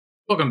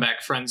Welcome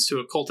back, friends, to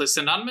Occultists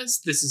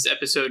Anonymous. This is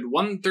episode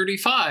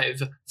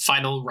 135,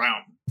 Final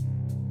Round.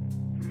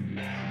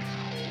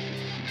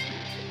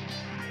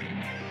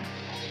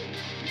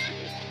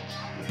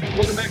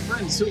 Welcome back,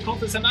 friends, to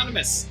Occultists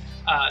Anonymous.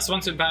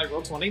 Sponsored by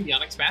Roll20, the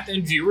Onyx Math,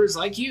 and viewers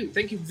like you.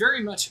 Thank you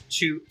very much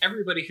to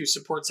everybody who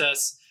supports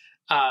us.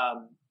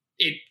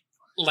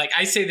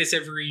 I say this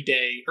every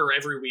day or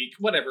every week,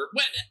 whatever.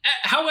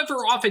 However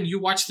often you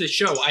watch the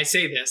show, I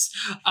say this.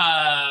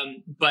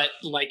 But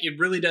it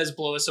really does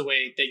blow us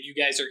away that you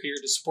guys are here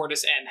to support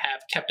us and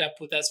have kept up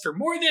with us for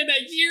more than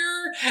a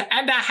year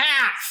and a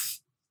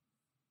half.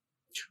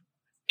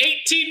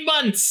 18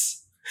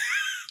 months.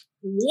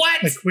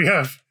 What? We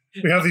have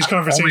these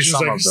conversations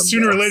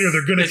sooner or later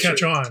they're going to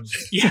catch on.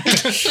 Yeah.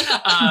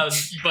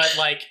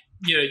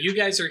 You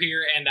guys are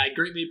here and I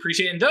greatly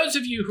appreciate it. And those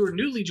of you who are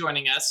newly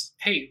joining us,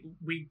 hey,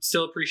 we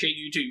still appreciate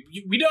you too.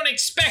 We don't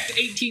expect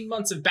 18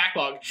 months of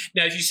backlog.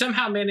 Now, if you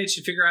somehow manage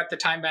to figure out the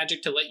time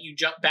magic to let you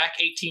jump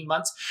back 18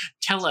 months,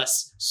 tell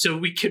us so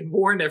we can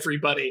warn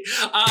everybody.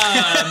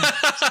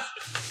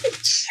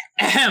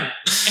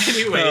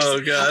 Anyways.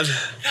 Oh, God.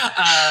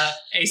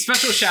 A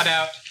special shout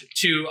out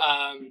to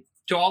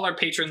all our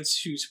patrons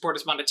who support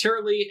us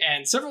monetarily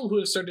and several who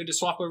have started to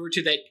swap over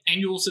to that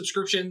annual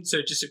subscription.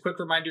 So just a quick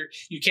reminder,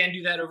 you can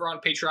do that over on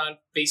Patreon.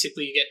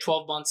 Basically, you get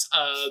 12 months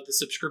of the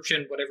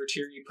subscription, whatever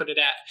tier you put it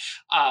at.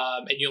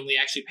 And you only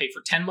actually pay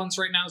for 10 months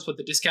right now is what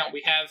the discount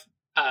we have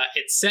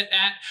it's set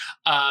at.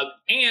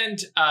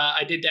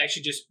 I did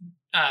actually just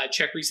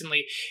check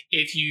recently.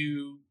 If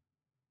you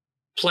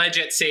pledge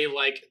at, say,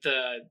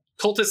 the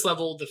cultist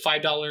level, the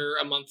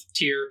 $5 a month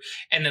tier,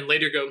 and then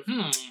later go,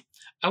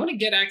 I want to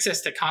get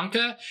access to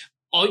Conca.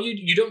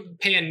 You don't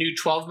pay a new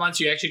 12 months.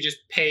 You actually just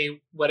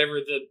pay whatever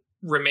the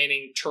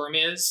remaining term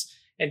is,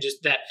 and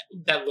just that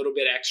little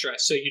bit extra.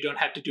 So you don't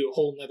have to do a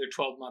whole another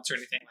 12 months or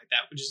anything like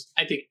that, which is,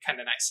 I think, kind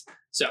of nice.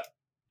 So,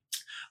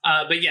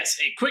 but yes,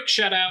 a quick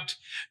shout out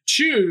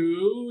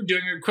to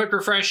doing a quick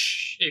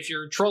refresh. If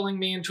you're trolling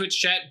me in Twitch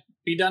chat,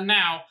 be done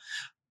now.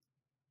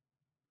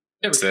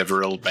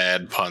 Several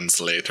bad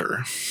puns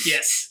later.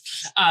 Yes.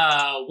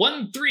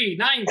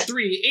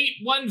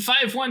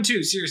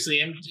 139381512. Seriously,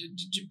 and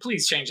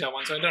please change that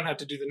one so I don't have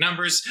to do the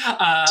numbers.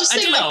 Just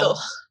say Michael.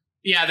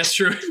 Yeah, that's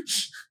true.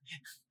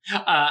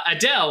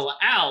 Adele,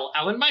 Al,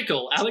 Alan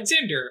Michael,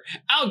 Alexander,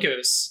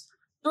 Algos,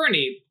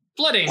 Bernie,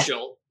 Blood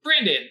Angel,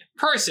 Brandon,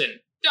 Carson,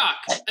 Doc,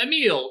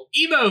 Emil,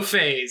 Emo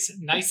Phase.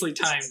 Nicely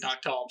timed,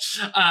 Doc Tall.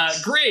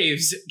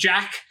 Graves,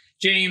 Jack,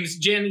 James,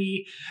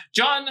 Jenny,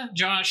 John,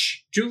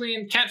 Josh,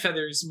 Julian,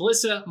 Catfeathers,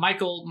 Melissa,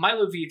 Michael,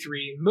 Milo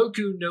V3,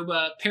 Moku,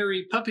 Noba,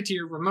 Perry,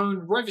 Puppeteer,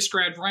 Ramon, Roy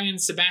Visgrad, Ryan,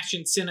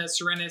 Sebastian, Cinna,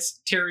 Serenis,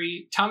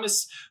 Terry,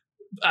 Thomas,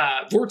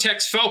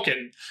 Vortex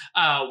Falcon,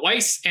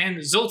 Weiss,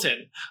 and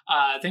Zoltan.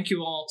 Thank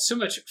you all so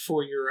much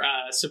for your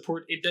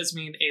support. It does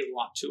mean a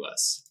lot to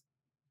us.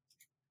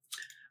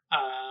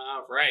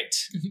 Right.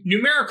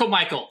 Numerical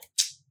Michael.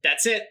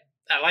 That's it.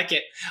 I like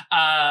it.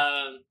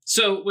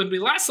 So when we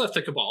last left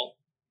the Cabal,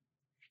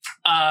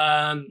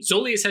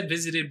 Zolius had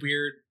visited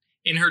Weird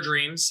in her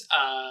dreams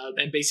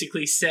and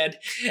basically said,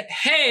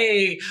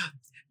 hey,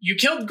 you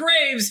killed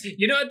Graves,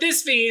 you know what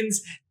this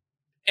means?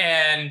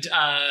 And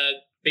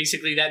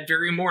basically that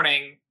very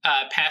morning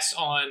passed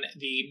on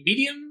the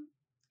medium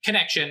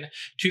connection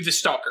to the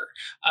Stalker.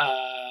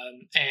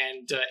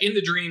 In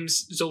the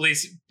dreams,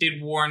 Zolius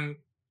did warn,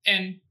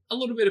 and a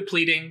little bit of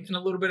pleading and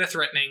a little bit of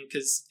threatening,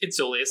 because it's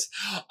Zolius,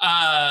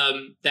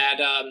 that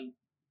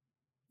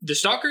the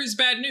Stalker is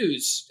bad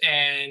news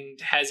and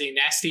has a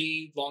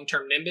nasty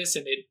long-term nimbus,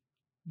 and it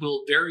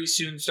will very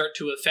soon start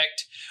to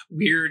affect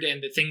Weird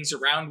and the things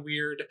around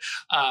Weird,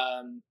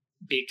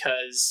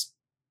 because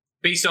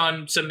based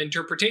on some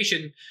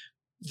interpretation,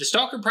 the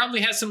Stalker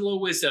probably has some low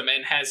wisdom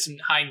and has some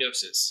high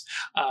gnosis.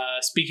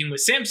 Speaking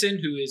with Samson,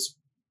 who is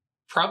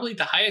probably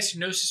the highest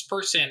gnosis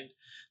person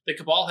the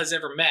Cabal has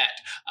ever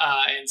met,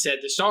 and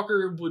said the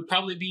Stalker would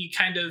probably be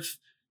kind of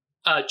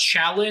a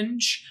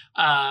challenge,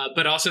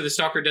 but also the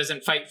Stalker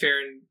doesn't fight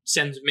fair and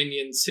sends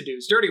minions to do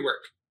his dirty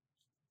work.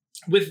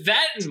 With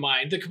that in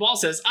mind, the Cabal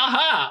says,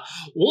 aha,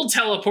 we'll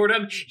teleport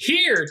him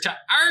here to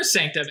our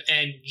sanctum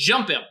and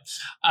jump him.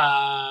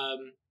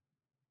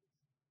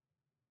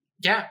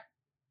 Yeah.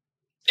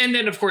 And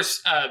then, of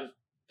course,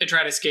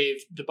 Atratus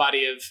gave the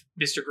body of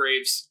Mr.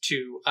 Graves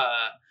to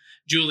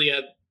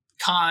Julia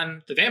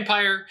Khan, the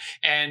vampire,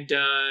 and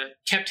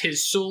kept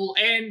his soul.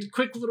 And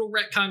quick little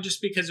retcon,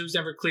 just because it was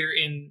never clear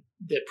in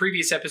the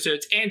previous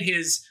episodes, and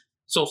his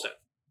soul stone.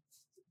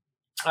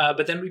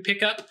 But then we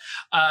pick up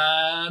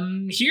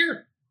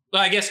here.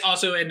 Well, I guess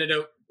also in a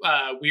note,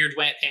 Weird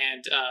went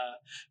and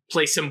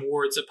placed some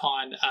wards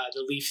upon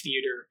the Leaf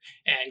Theater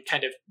and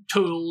kind of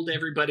told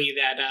everybody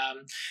that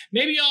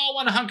maybe y'all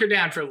want to hunker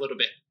down for a little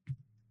bit.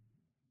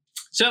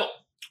 So,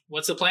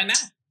 what's the plan now?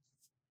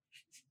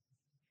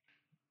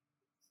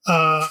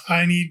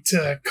 I need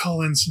to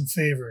call in some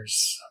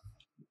favors.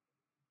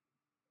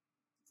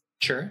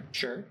 Sure.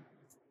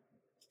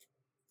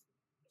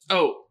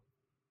 Oh,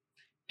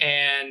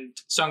 and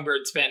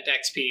Songbird spent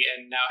XP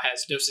and now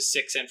has Gnosis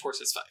 6 and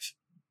Forces 5.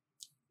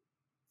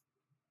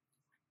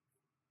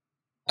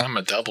 I'm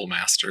a double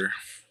master.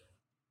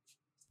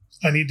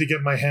 I need to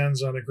get my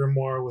hands on a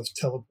grimoire with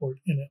teleport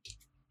in it.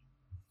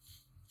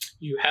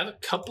 You have a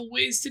couple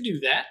ways to do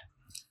that.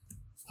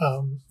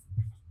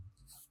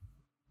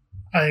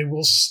 I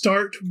will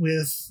start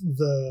with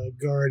the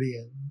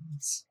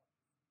Guardians.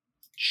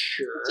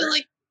 Sure. I feel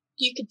like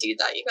you could do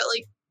that. You got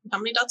like how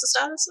many dots of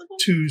status?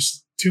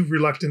 Two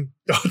reluctant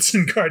dots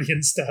in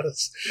Guardian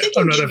status. They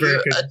can I'm not give a very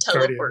you good a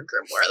teleport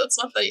grimoire. That's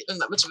not even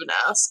that much of an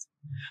ask.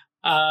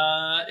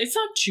 It's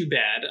not too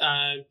bad.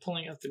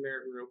 Pulling out the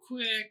mirror real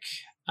quick.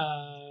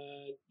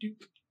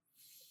 Doop.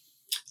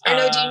 I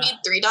know. Do you need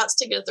 3 dots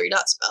to get a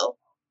 3-dot spell?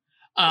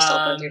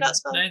 Teleport 3-dot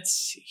spell.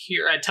 That's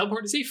here.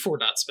 Teleport is a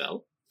 4-dot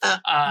spell.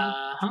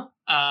 Oh.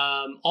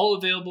 All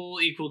available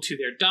equal to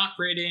their dot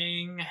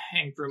rating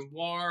and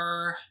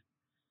grimoire.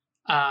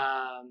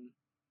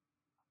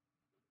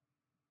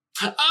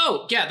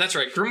 Oh, yeah, that's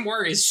right.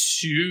 Grimoire is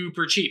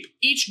super cheap.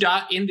 Each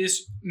dot in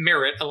this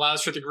merit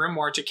allows for the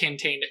grimoire to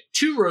contain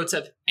 2 rotes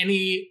of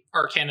any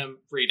arcanum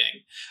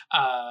rating.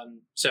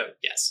 So,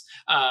 yes.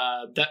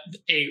 That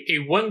a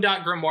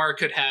 1-dot grimoire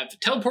could have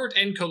teleport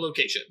and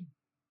collocation.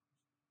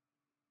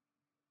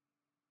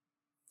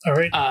 All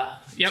right.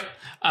 Yep.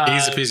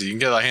 Easy peasy. You can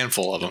get a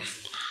handful of them.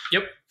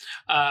 Yep.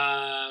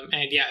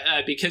 And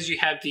yeah, because you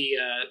have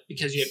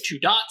 2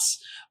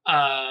 dots,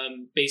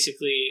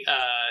 basically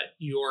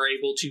you are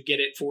able to get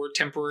it for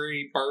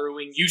temporary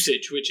borrowing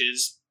usage, which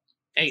is,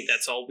 hey,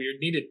 that's all weird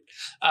needed.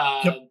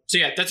 So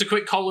yeah, that's a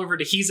quick call over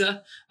to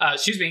Hiza.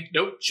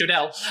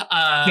 Shodell.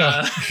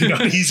 Not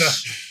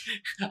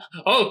Hiza.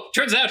 Oh,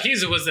 turns out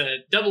Hiza was a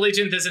double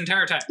agent this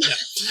entire time.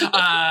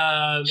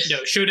 No,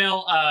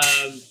 Shodell,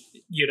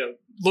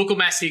 local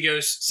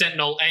Mastigos,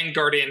 Sentinel, and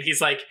Guardian.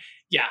 He's like,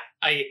 yeah,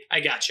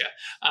 I gotcha.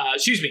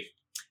 Excuse me.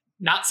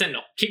 Not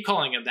Sentinel. Keep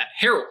calling him that.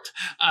 Herald.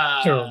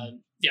 Herald.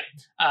 Yeah.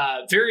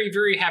 Very,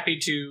 very happy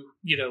to,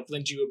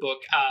 lend you a book,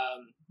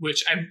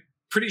 which I'm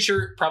pretty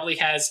sure probably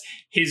has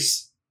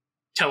his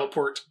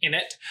teleport in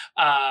it,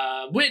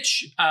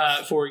 which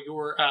for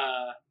your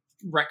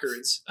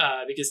records,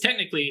 because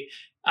technically,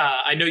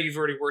 I know you've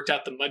already worked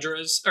out the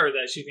mudras,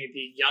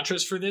 the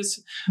yantras for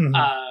this.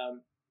 Mm-hmm.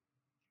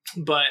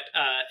 But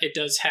it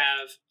does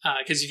have,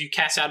 because if you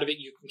cast out of it,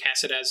 you can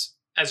cast it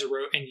as a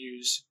rote and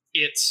use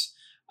its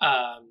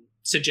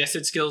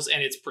suggested skills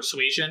and its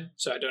persuasion.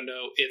 So I don't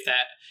know if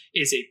that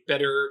is a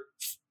better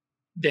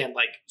than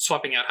like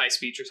swapping out high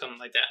speech or something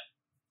like that.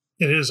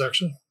 It is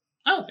actually.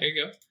 Oh, there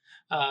you go.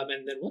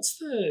 And then what's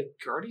the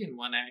Guardian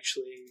one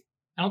actually?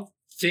 I don't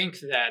think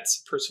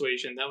that's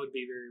persuasion. That would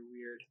be very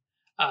weird.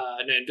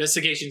 No,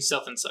 investigation,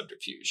 stealth, and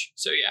subterfuge.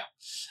 So yeah,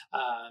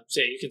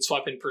 you can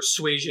swap in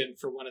persuasion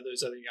for one of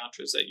those other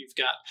yantras that you've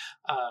got,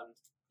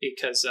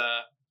 because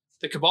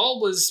the Cabal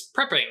was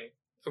prepping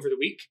over the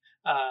week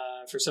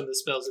for some of the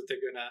spells that they're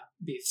gonna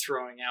be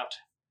throwing out.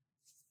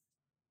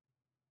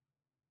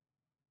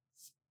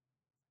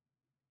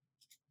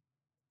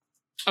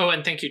 Oh,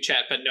 and thank you,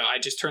 chat. But no, I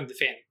just turned the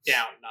fan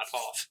down, not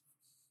off.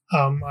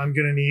 I'm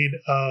gonna need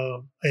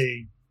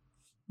a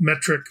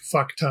metric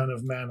fuck ton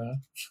of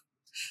mana.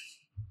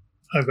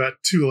 I've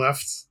got 2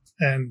 left,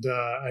 and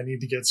I need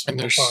to get some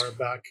power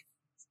back.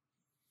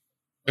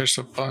 There's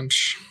a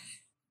bunch.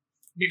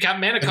 You got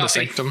mana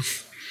coffee.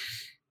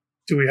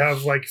 Do we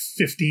have like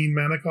 15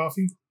 mana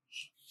coffee?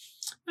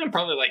 I'm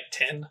probably like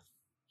 10.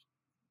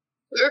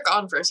 We were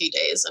gone for a few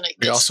days, and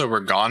we also were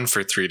gone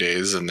for 3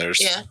 days, and there's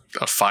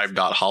a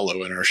 5-dot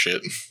hollow in our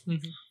shit.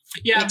 Mm-hmm.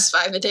 Yeah, makes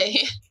 5 a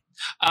day.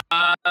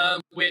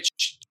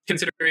 Which,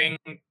 considering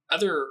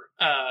other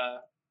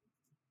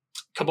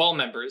Cabal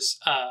members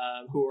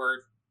who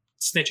are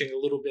snitching a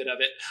little bit of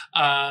it,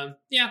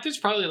 there's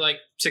probably like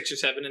 6 or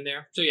 7 in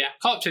there. So yeah,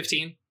 call it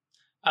 15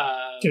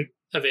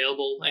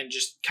 available, and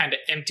just kind of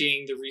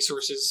emptying the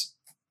resources.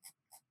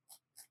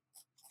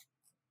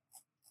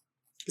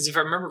 Because if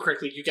I remember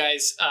correctly, you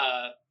guys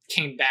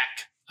came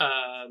back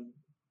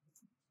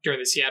during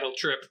the Seattle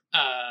trip,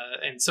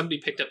 and somebody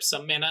picked up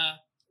some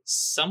mana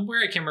somewhere.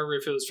 I can't remember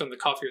if it was from the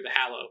coffee or the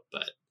Hallow,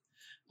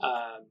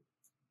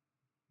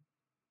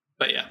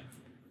 but yeah.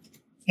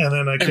 And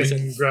then I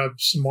can grab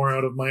some more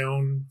out of my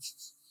own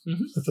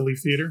at the Leaf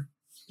Theater.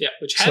 Yeah,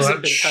 which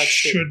hasn't been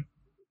touched.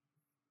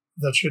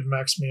 That should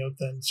max me out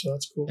then, so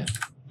that's cool. Yeah.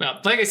 Well,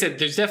 like I said,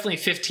 there's definitely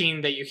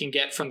 15 that you can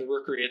get from the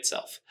Rookery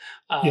itself.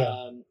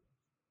 I'm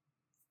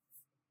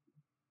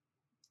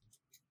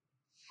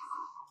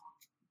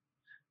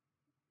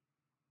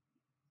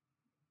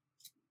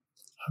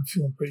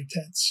feeling pretty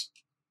tense.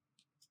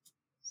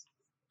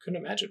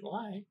 Couldn't imagine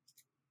why.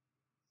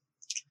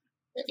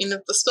 I mean,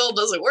 if the spell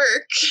doesn't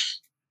work...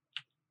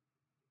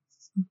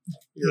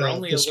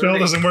 If the spell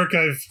doesn't work,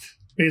 I've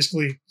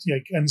basically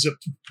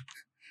unzipped.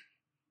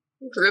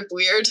 Grip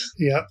weird.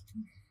 Yeah.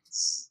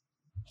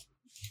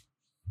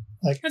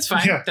 That's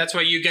fine. Yeah. That's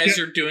why you guys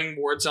are doing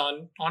wards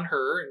on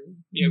her. And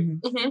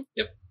Yep.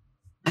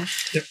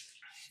 Yep.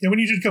 Yeah, we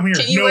need you to come here.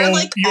 Can you wear,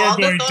 you're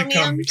going to come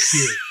here.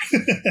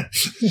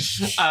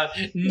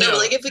 No,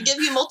 but if we give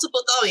you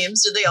multiple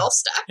volumes, do they all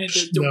stack?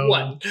 The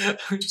one.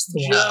 Just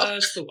the one.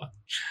 Just the one.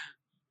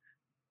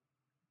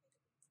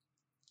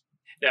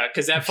 Yeah,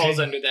 because that falls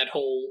under that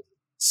whole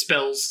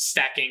spells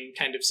stacking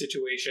kind of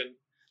situation.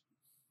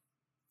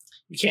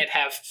 You can't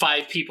have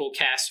 5 people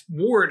cast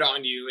ward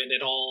on you and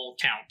it all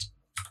count.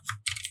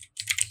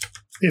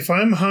 If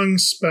I'm hung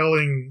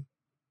spelling,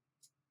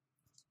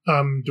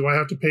 do I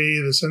have to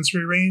pay the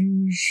sensory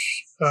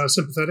range,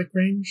 sympathetic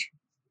range?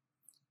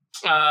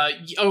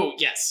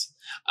 Yes.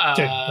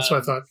 Okay, that's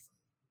what I thought.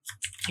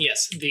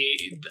 Yes, the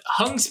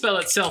hung spell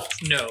itself,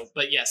 no.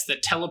 But yes, the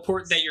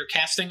teleport that you're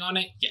casting on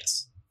it,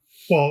 yes.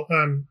 Well,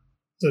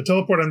 the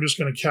teleport I'm just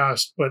going to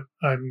cast, but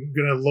I'm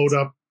going to load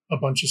up a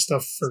bunch of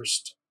stuff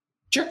first.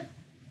 Sure.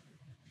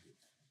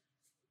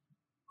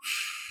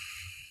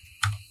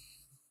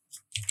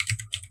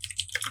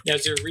 Now,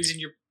 is there a reason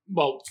you're...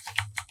 Well,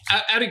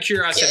 out of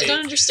curiosity... Yeah, I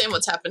don't understand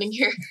what's happening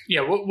here.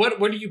 Yeah,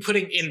 what are you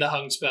putting in the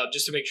hung spell,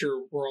 just to make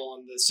sure we're all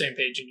on the same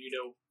page and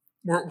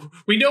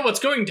we know what's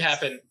going to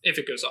happen if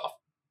it goes off.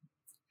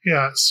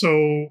 Yeah,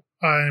 so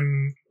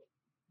I'm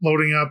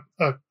loading up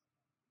a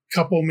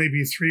couple,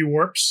 maybe 3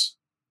 warps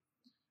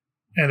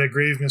and a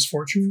grave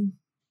misfortune.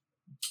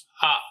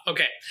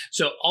 Okay.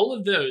 So all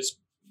of those,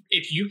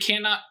 if you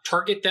cannot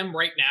target them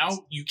right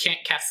now, you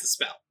can't cast the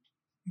spell.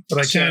 But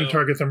I can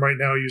target them right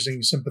now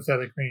using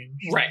sympathetic range.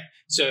 Right.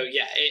 So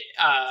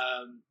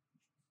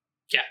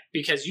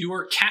because you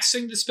are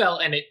casting the spell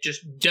and it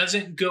just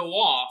doesn't go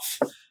off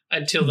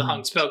until the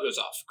hung spell goes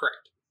off.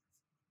 Correct.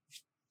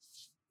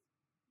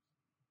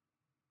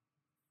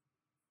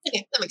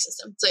 Okay, that makes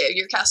sense. So yeah,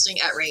 you're casting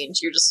at range.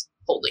 You're just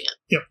holding it.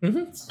 Yep.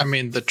 Mm-hmm. I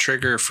mean, the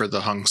trigger for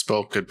the hung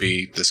spell could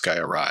be this guy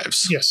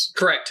arrives. Yes.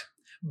 Correct.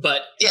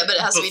 But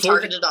it has to be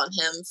targeted on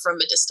him from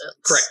a distance.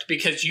 Correct,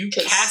 because you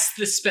cast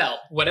the spell.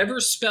 Whatever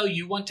spell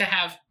you want to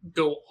have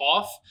go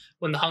off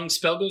when the hung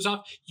spell goes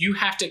off, you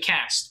have to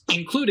cast,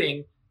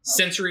 including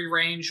sensory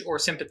range or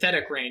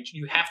sympathetic range.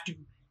 You have to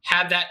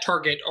have that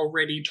target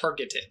already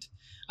targeted.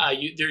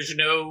 There's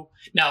no...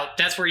 Now,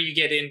 that's where you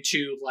get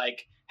into,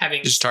 like,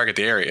 having... Just target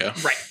the area.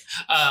 Right.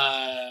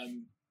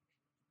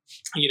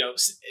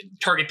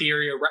 Target the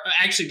area.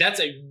 Actually,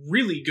 that's a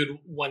really good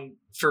one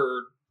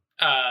for...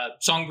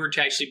 Songbird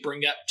to actually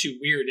bring up to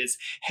Weird is,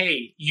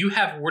 hey, you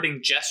have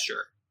warding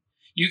gesture.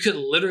 You could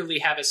literally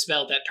have a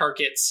spell that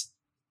targets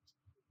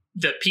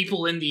the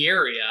people in the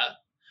area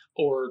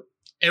or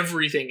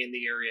everything in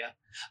the area.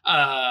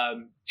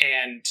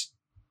 And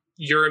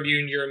you're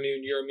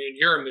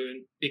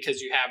immune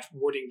because you have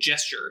warding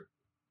gesture,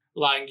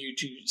 allowing you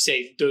to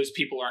say those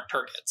people aren't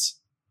targets.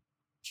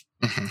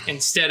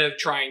 Instead of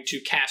trying to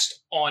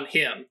cast on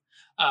him,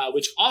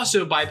 which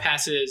also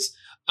bypasses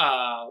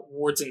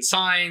wards and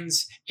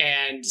signs,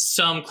 and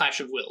some Clash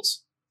of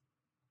Wills.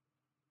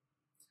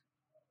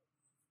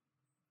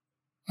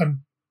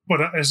 But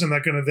isn't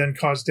that going to then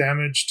cause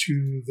damage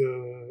to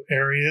the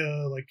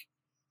area, like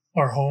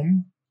our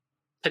home?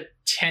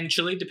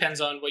 Potentially,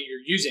 depends on what you're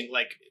using.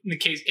 Like in the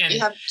case, and you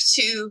have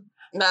 2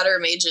 matter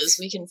mages,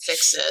 we can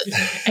fix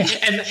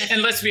it.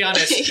 and let's be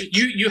honest,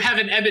 you have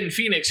an Ebon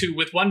Phoenix who,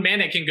 with 1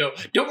 mana, can go,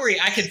 "Don't worry,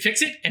 I can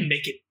fix it and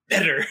make it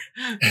better."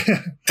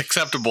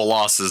 Acceptable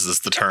losses is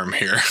the term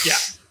here. Yeah.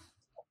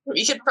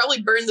 We could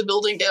probably burn the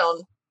building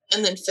down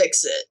and then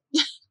fix it.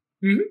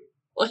 Yep.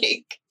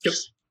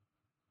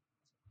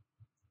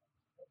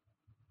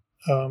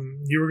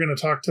 You were going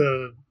to talk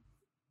to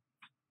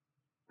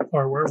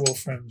our werewolf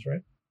friends,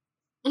 right?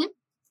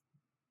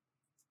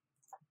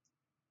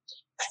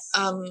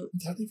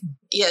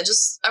 Yeah,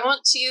 I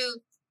want to,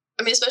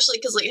 especially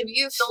because, like, have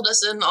you filled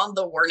us in on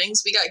the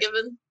warnings we got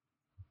given?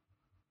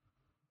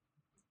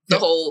 The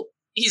whole,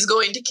 he's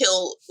going to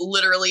kill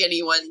literally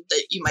anyone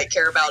that you might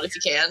care about if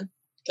you can,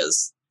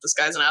 because this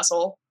guy's an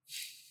asshole.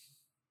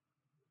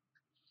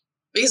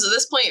 Because at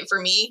this point,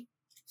 for me,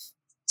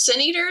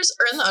 Sin Eaters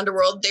are in the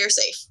underworld, they're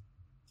safe,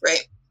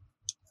 right?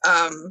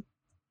 The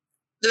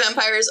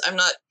vampires, I'm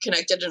not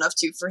connected enough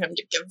to for him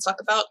to give a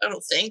fuck about, I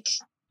don't think.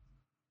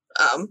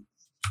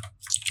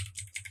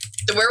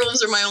 The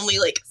werewolves are my only,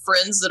 like,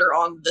 friends that are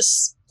on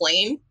this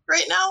plane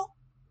right now.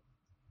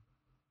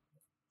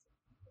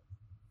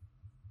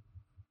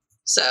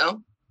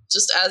 So,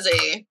 just as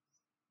a,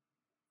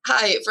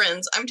 hi,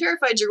 friends, I'm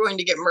terrified you're going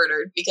to get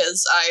murdered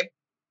because I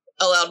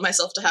allowed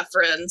myself to have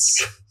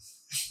friends.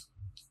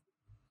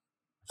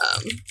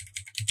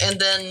 And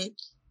then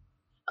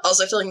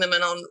also filling them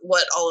in on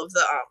what all of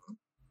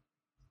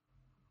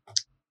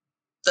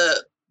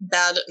the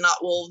bad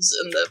not wolves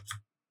and the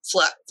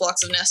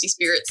flocks of nasty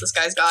spirits this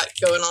guy's got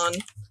going on,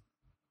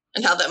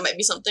 and how that might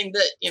be something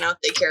that,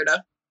 they care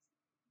to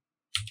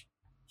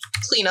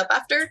clean up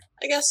after,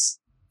 I guess.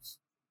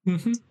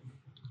 Mm-hmm.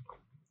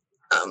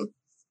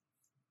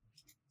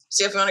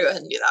 So if we want to go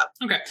ahead and do that.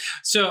 Okay.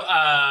 So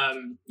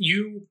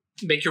you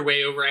make your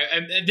way over.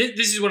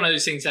 This is one of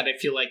those things that I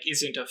feel like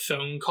isn't a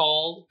phone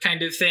call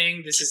kind of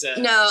thing. This is a...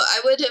 No,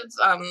 I would have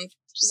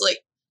just like,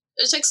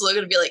 just text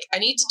Logan and be like, I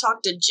need to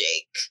talk to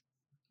Jake.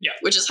 Yeah.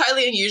 Which is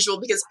highly unusual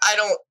because I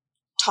don't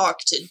talk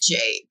to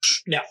Jake.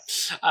 No.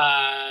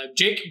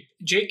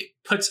 Jake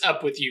puts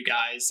up with you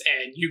guys,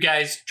 and you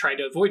guys try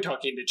to avoid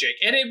talking to Jake,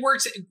 and it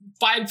works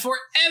fine for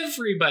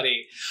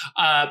everybody.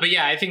 But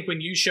yeah, I think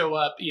when you show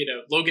up,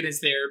 Logan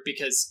is there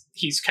because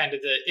he's kind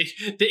of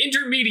the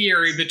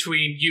intermediary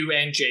between you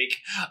and Jake.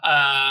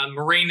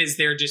 Moraine is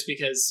there just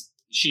because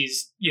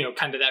she's,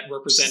 kind of that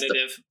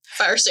representative.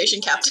 Fire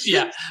station captain.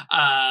 Yeah.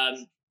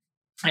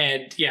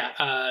 And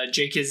yeah,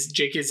 Jake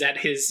is at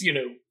his,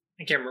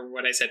 I can't remember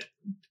what I said,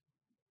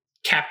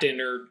 captain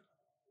or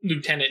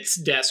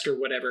lieutenant's desk or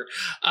whatever.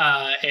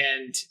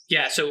 And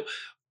yeah, so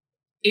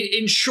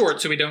in short,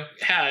 so we don't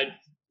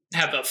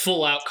have a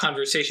full out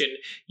conversation,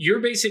 you're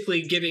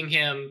basically giving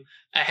him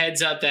a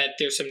heads up that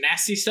there's some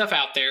nasty stuff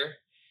out there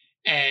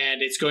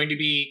and it's going to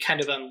be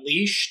kind of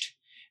unleashed.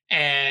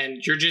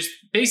 And you're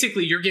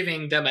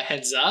giving them a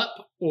heads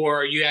up,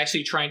 or are you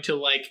actually trying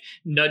to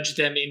nudge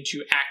them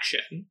into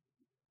action?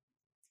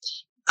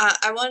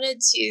 I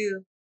wanted to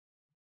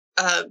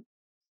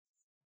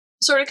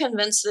sort of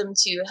convince them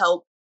to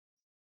help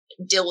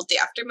deal with the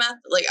aftermath.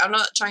 I'm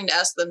not trying to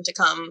ask them to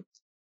come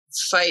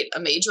fight a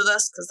mage with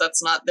us, because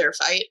that's not their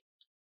fight.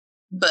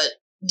 But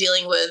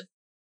dealing with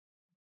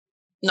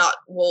not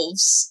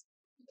wolves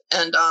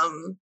and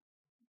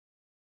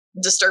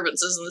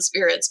disturbances in the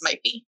spirits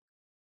might be.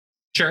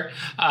 Sure.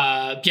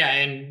 Yeah,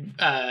 and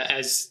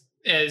as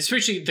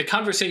especially the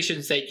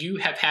conversations that you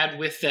have had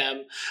with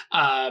them,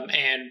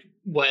 and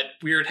what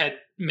Weird had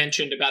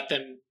mentioned about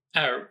them,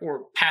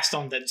 or passed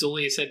on that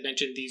Zulius had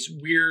mentioned, these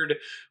weird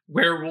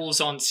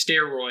werewolves on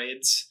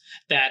steroids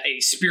that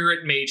a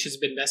spirit mage has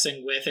been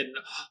messing with, and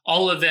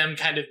all of them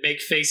kind of make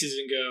faces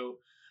and go,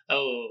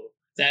 "Oh,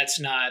 that's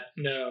not,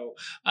 no."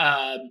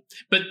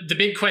 But the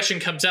big question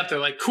comes up. They're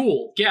like,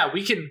 "Cool, yeah,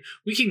 we can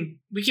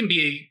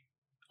be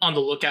on the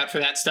lookout for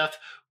that stuff."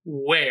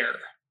 Where?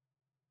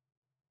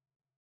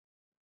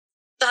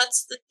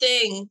 That's the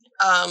thing.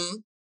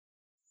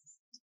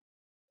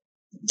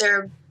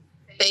 They're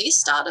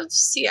based out of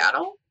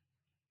Seattle.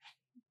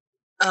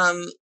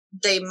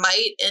 They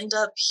might end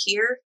up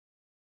here.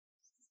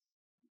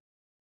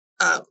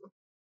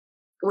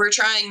 We're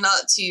trying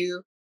not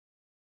to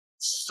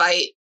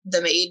fight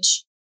the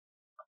mage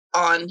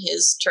on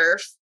his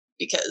turf,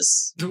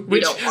 because we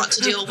don't want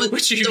to deal with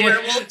the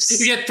werewolves.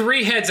 You get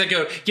 3 heads that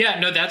go, "Yeah,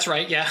 no, that's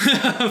right, yeah."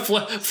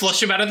 Flush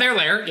them out of their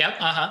lair. Yep,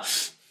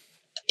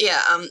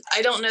 Yeah,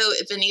 I don't know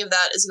if any of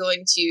that is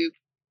going to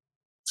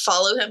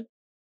follow him.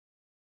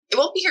 It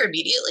won't be here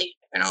immediately.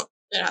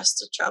 It has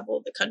to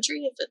travel the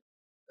country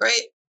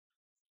right?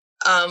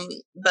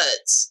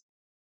 But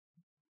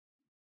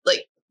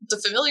the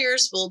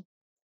familiars will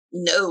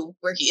know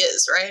where he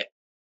is, right?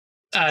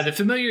 The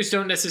familiars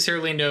don't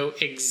necessarily know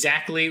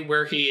exactly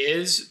where he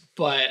is,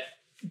 but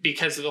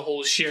because of the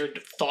whole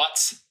shared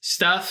thoughts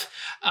stuff,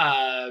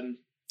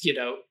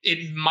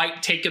 it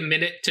might take a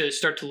minute to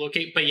start to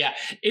locate. But yeah,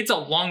 it's a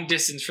long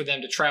distance for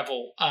them to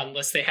travel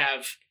unless they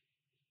have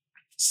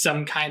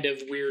some kind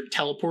of weird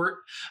teleport,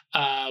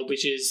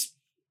 which is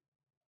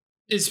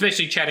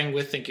especially chatting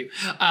with, thank you,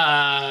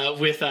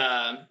 with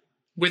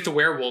the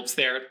werewolves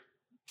there.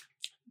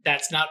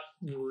 That's not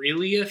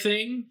really a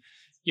thing.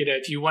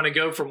 If you want to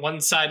go from one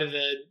side of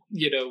the,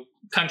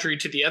 country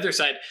to the other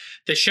side,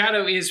 the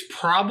shadow is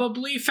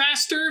probably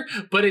faster,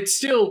 but it's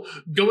still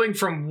going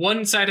from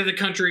one side of the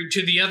country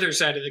to the other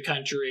side of the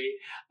country.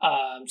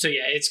 So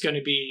yeah, it's going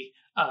to be,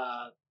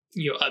 a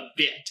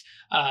bit.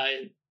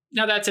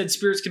 Now that said,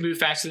 spirits can move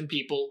faster than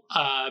people.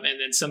 And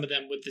then some of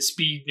them with the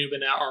speed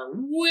Numina are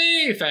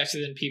way faster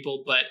than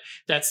people, but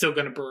that's still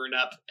going to burn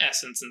up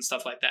essence and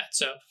stuff like that.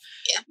 So,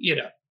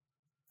 yeah.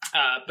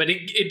 But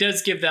it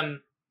does give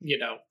them,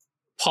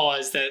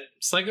 pause that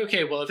it's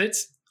okay, well, if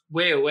it's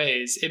way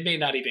away, it may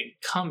not even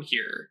come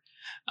here.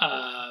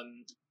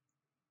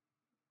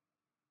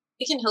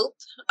 We can hope.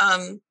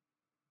 I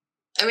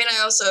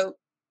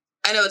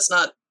know it's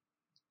not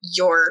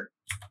your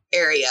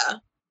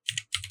area,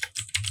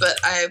 but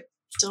I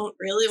don't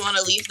really want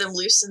to leave them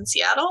loose in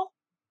Seattle.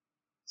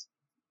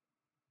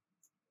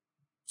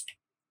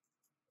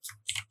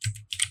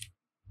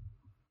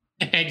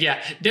 And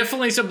yeah,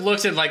 definitely some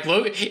looks at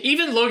Logan.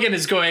 Even Logan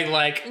is going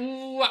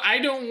ooh, I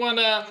don't want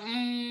to.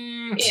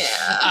 We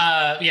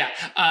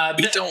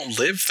don't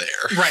live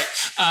there, right?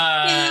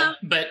 Yeah.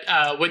 But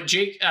what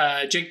Jake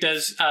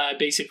does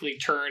basically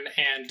turn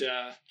and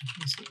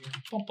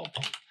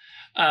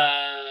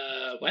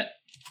what?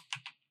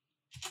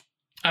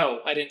 Oh,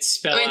 I didn't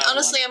spell.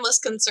 Honestly, I'm less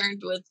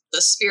concerned with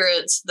the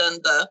spirits than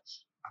the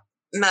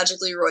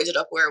magically roided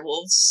up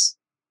werewolves.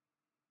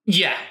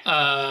 Yeah,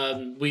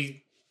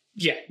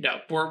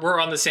 we're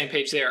on the same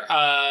page there.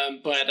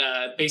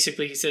 But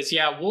basically, he says,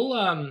 "Yeah,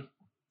 we'll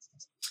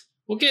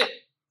get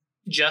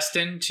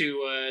Justin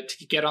to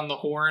get on the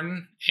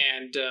horn,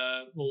 and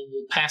we'll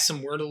pass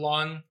some word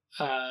along.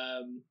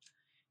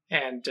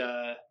 And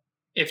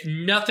if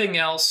nothing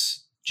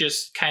else,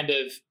 just kind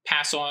of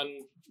pass on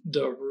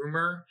the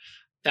rumor.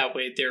 That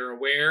way, they're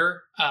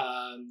aware.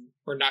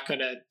 We're not going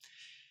to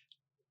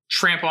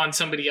tramp on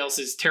somebody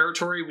else's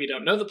territory. We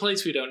don't know the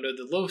place. We don't know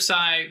the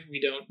loci. We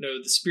don't know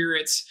the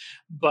spirits.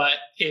 But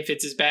if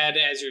it's as bad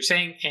as you're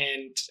saying,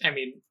 and I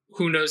mean,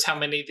 who knows how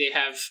many they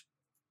have,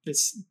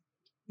 this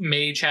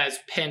mage has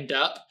penned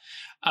up,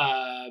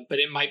 but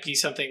it might be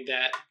something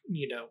that,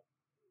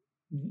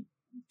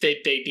 they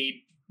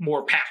need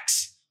more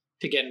packs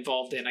to get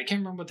involved in. I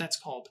can't remember what that's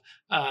called.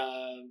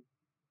 Not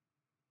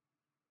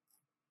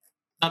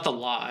the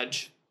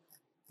lodge.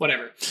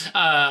 Whatever.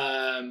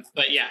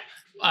 But yeah.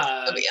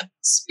 Yeah.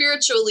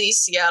 Spiritually,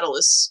 Seattle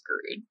is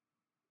screwed.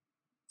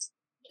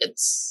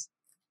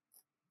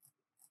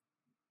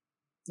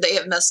 They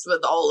have messed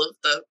with all of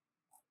the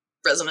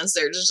residents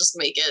there to just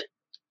make it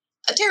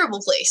a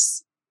terrible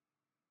place.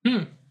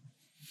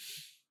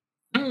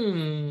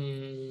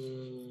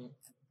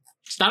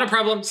 It's not a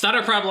problem.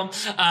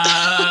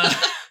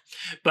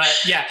 But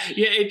yeah,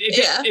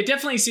 it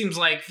definitely seems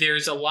like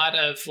there's a lot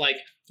of like,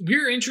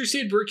 we're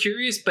interested, we're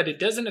curious, but it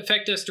doesn't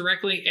affect us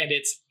directly, and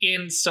it's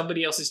in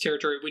somebody else's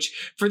territory,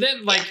 which for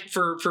them, like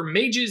for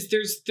mages,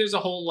 there's a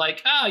whole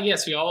like,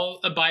 yes, we all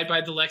abide by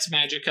the Lex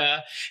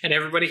Magica and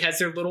everybody has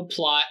their little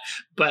plot,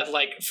 but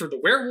like for the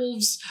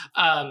werewolves,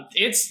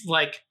 it's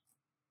like,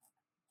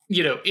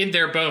 in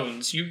their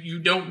bones. You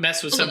don't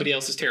mess with somebody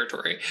else's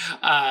territory.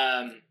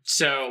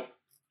 So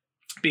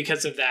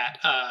because of that,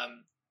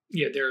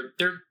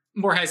 they're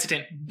more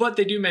hesitant, but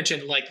they do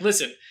mention like,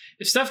 listen,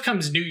 if stuff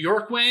comes New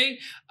York way,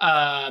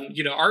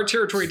 our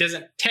territory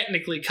doesn't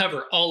technically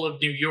cover all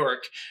of New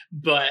York,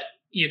 but,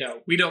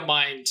 we don't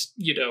mind,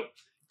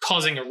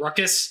 causing a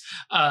ruckus,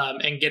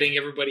 and getting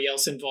everybody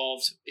else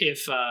involved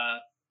if,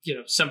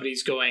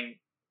 somebody's going,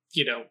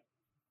 what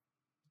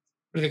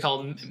do they call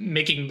them?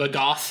 Making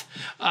Magoth,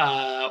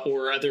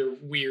 or other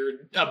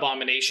weird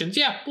abominations.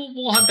 Yeah,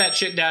 we'll hunt that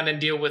shit down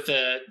and deal with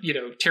a,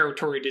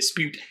 territory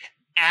dispute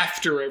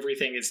after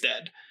everything is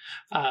dead.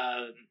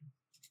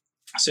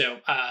 So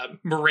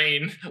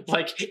Moraine,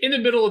 like in the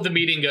middle of the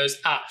meeting, goes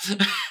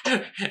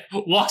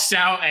walks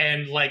out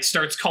and like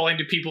starts calling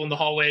to people in the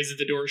hallways as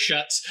the door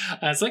shuts.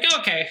 It's like,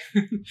 okay,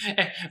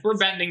 we're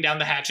battening down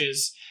the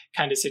hatches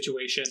kind of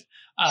situation.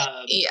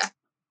 Yeah,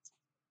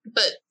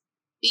 but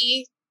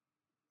be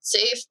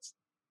safe.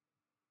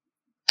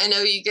 I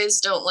know you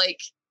guys don't like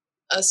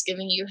us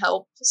giving you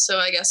help, so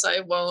I guess I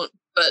won't,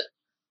 but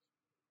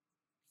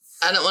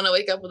I don't want to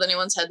wake up with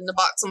anyone's head in a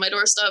box on my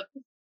doorstep.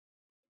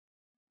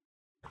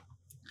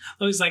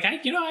 I was like, I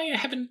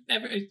haven't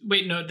ever.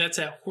 Wait, no, that's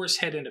a horse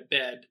head in a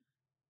bed.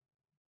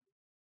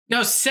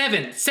 No,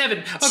 seven. Okay,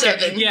 7.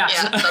 Yeah,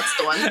 that's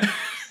the one.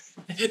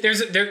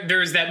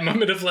 there's that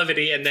moment of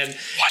levity, and then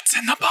what's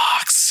in the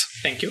box?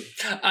 Thank you.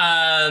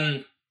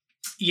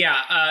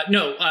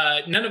 No,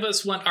 none of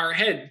us want our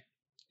head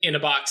in a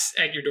box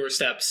at your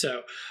doorstep.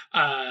 So,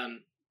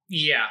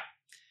 yeah.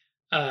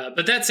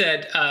 But that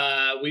said,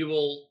 we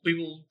will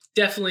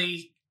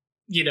definitely,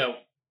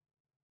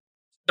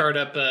 start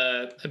up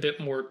a bit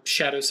more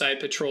shadow side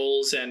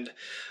patrols and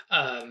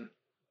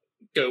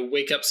go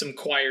wake up some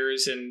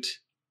choirs, and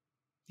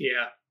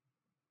yeah.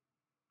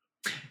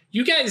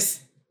 You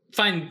guys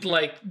find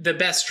like the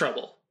best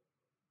trouble.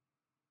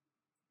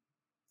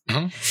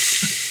 Yeah,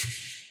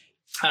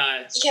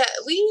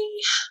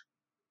 we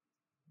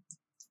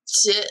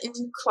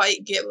didn't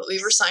quite get what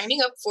we were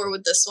signing up for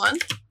with this one.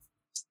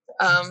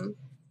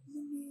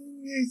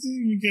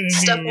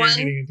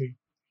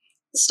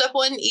 Step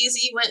one,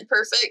 easy, went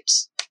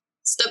perfect.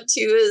 Step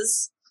 2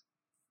 is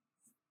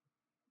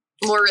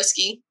more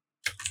risky.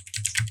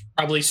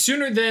 Probably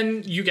sooner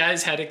than you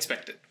guys had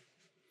expected.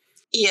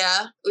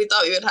 Yeah, we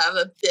thought we would have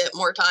a bit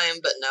more time,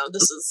 but no,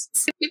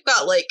 we've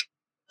got like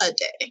a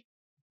day.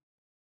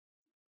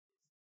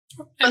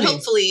 But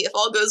hopefully, if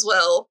all goes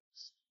well,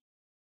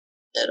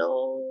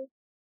 it'll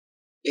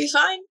be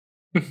fine.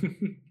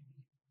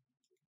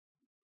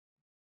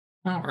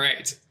 All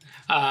right.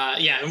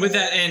 And with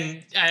that,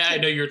 and I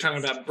know you were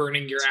talking about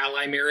burning your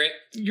ally merit.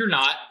 You're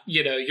not,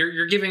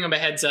 you're giving them a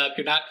heads up.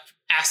 You're not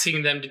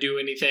asking them to do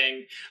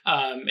anything.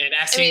 And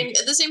asking. I mean,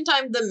 at the same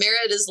time, the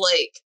merit is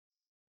like,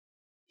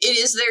 it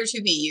is there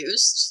to be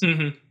used.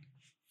 Mm-hmm.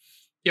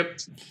 Yep.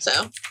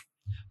 So.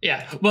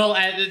 Yeah. Well,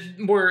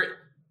 more,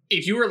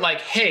 if you were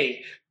like,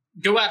 hey,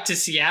 go out to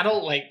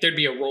Seattle, like there'd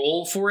be a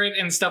role for it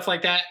and stuff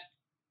like that,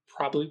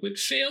 probably would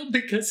fail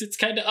because it's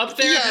kind of up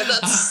there. Yeah,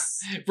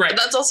 that's right.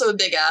 That's also a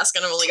big ask,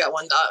 and I've only got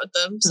 1 dot with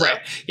them. So. Right.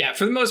 Yeah.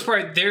 For the most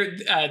part,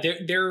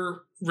 they're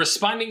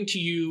responding to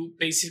you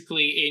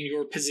basically in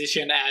your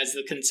position as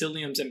the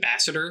Concilium's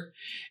ambassador,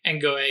 and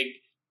going,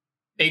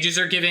 mages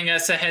are giving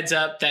us a heads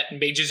up that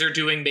mages are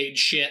doing mage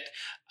shit,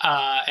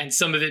 and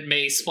some of it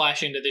may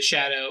splash into the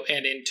shadow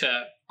and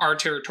into our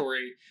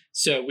territory.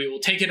 So we will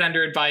take it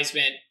under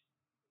advisement,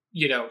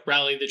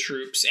 rally the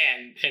troops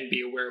and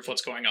be aware of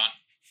what's going on.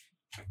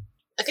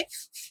 Okay.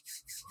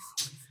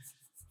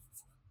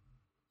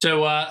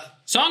 So,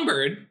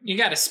 Songbird, you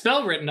got a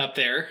spell written up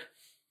there.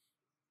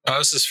 Oh,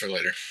 this is for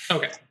later.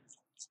 Okay.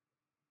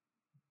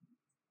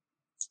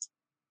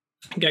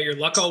 Got your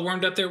luck all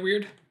warmed up there,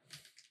 weird?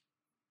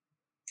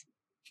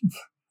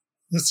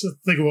 That's the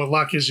thing about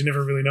luck is you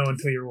never really know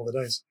until you roll the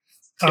dice.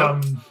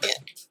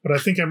 But I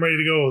think I'm ready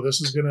to go.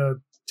 This is going to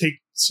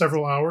take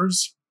several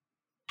hours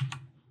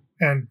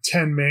and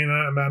 10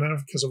 mana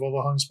because of all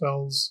the hung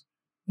spells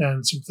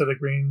and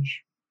sympathetic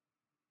range.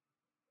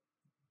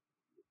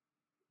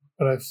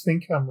 But I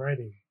think I'm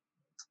ready.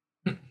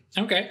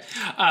 Okay.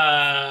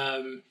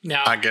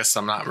 Now I guess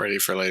I'm not ready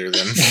for later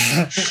then.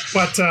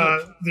 But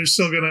there's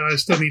still I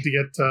still need to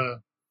get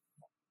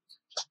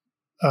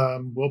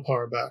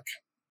willpower back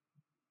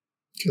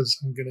because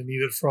I'm going to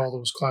need it for all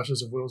those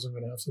clashes of wills I'm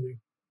going to have to do.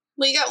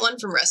 Well, you got one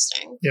from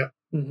resting. Yeah.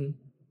 Mm-hmm.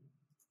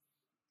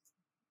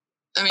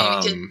 I mean,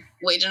 you could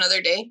wait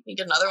another day. You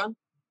get another one.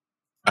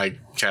 I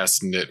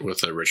cast Knit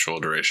with a ritual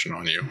duration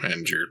on you,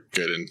 and you're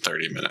good in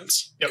 30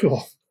 minutes. Yep.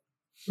 Cool.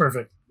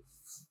 Perfect.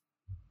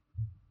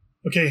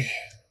 Okay.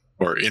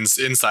 Or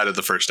inside of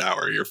the first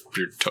hour, you're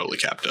totally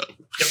capped up.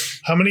 Yep.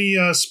 How many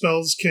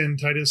spells can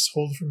Titus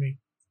hold for me?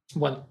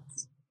 1.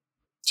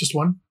 Just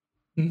one?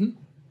 Mm-hmm.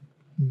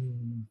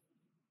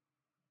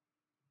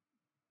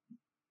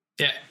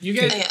 Yeah,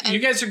 you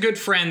guys are good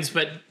friends,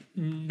 but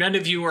none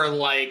of you are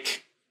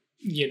like,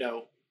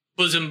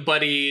 bosom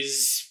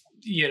buddies.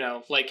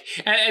 Like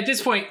at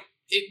this point,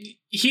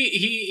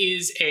 he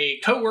is a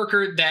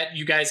coworker that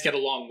you guys get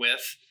along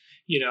with.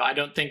 I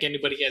don't think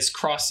anybody has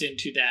crossed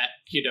into that.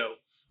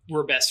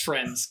 We're best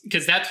friends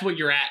because that's what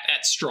you're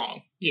at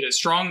Strong.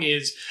 Strong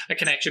is a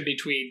connection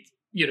between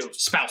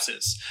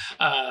spouses,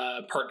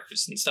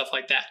 partners, and stuff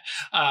like that.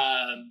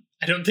 I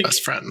don't think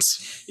best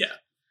friends. Yeah,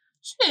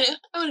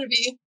 I want to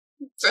be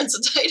friends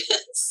with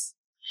Titus.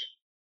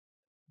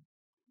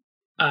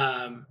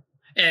 And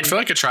I feel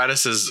like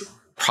Atreides has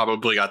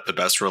probably got the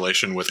best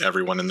relation with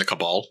everyone in the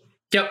Cabal.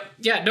 Yep.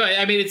 Yeah. No.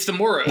 I mean, it's the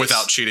Moros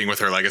without cheating with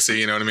her legacy.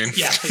 You know what I mean?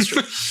 Yeah, that's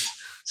true.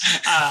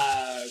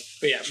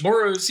 But yeah,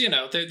 Moros.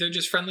 They're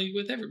just friendly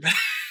with everybody.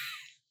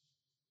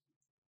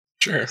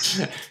 Sure.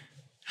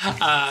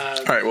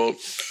 All right. Well,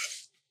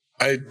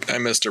 I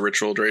missed a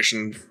ritual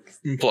duration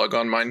plug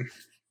on mine.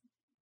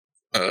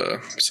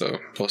 So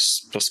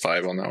plus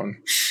 5 on that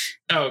one.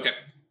 Oh, okay.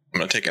 I'm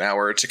gonna take an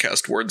hour to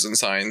cast words and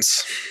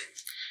signs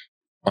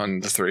on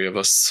the 3 of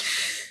us.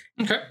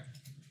 Okay.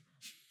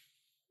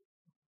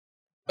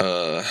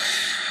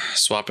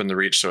 Swap in the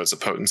reach so it's a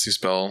potency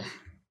spell.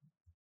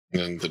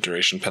 And then the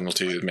duration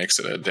penalty makes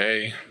it a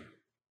day.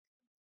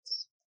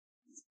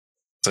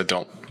 I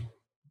don't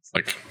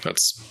like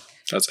that's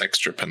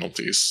extra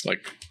penalties,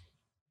 like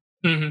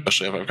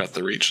especially if I've got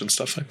the reach and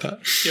stuff like that.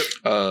 Yep.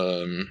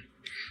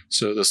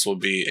 So this will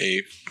be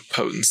a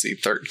potency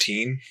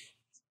 13.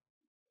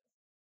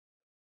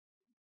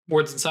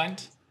 Words and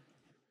signs?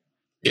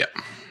 Yeah.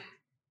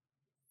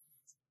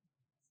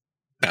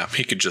 Yeah,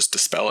 he could just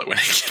dispel it when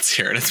he gets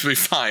here and it'll be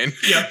fine.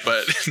 Yeah.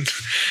 But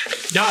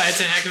no,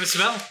 it's a heck of a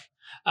spell.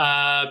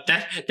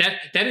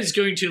 That is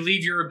going to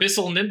leave your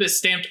abyssal nimbus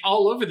stamped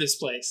all over this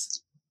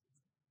place.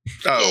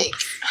 Oh,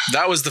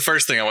 that was the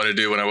first thing I wanted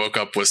to do when I woke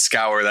up was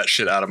scour that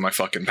shit out of my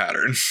fucking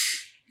pattern.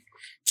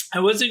 I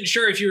wasn't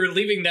sure if you were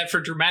leaving that for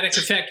dramatic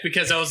effect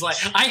because I was like,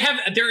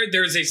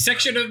 there's a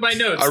section of my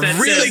notes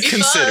that really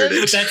considered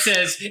it. That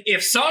says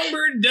if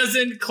Songbird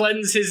doesn't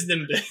cleanse his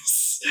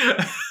nimbus.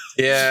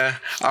 Yeah,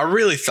 I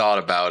really thought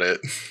about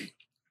it.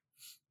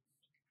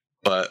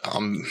 But I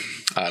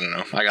don't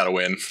know. I gotta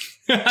win.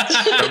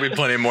 There'll be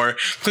plenty more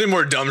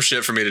dumb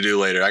shit for me to do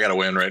later. I gotta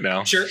win right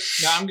now. Sure.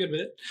 No, I'm good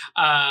with it.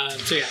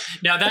 So yeah.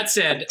 Now that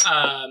said,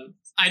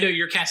 I know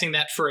you're casting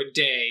that for a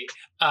day.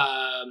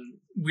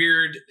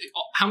 Weird.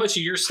 How much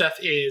of your stuff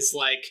is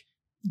like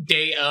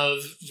day of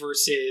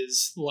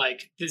versus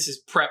like this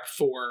is prep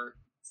for?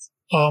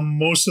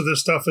 Most of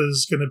this stuff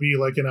is going to be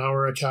like an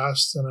hour a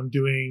cast, and I'm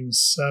doing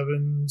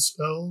 7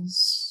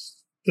 spells.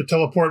 The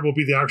teleport will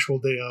be the actual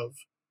day of,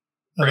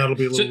 and that'll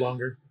be a little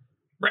longer.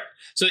 Right.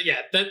 So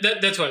yeah,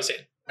 that's what I was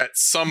saying. At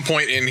some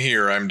point in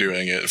here, I'm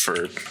doing it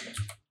for.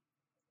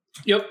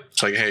 Yep.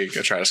 It's like, hey,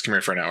 Atreides, come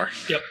here for an hour.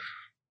 Yep.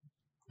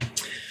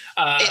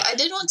 I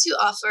did want to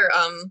offer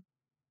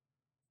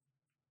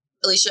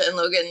Alicia and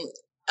Logan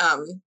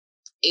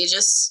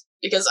Aegis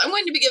because I'm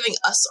going to be giving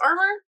us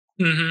armor.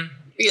 Mm-hmm.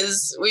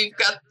 Because we've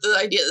got the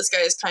idea this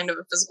guy is kind of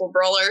a physical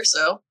brawler,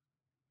 so.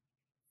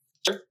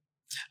 Sure.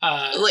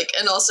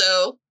 And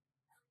also,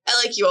 I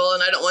like you all,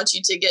 and I don't want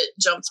you to get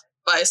jumped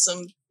by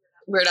some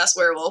weird-ass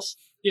werewolf.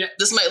 Yeah.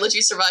 This might let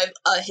you survive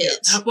a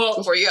hit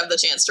before you have the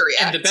chance to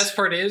react. And the best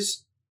part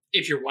is,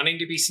 if you're wanting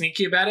to be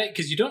sneaky about it,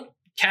 because you don't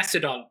cast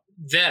it on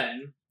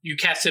them, you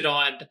cast it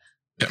on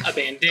a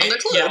bandana,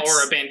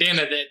 or a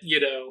bandana that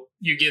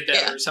you give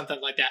them or something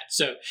like that.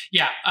 So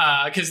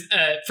because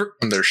for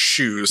their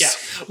shoes,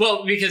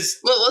 because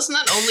wasn't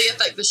that only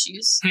affect the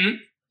shoes?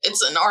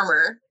 It's an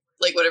armor,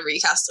 like whatever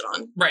you cast it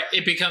on. Right,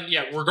 it becomes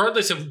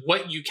regardless of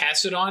what you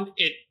cast it on,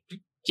 they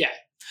get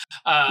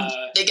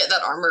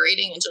that armor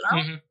rating in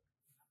general. Mm-hmm.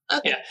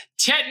 Okay. Yeah,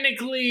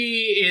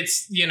 technically,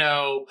 it's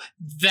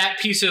that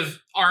piece of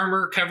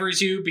armor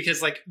covers you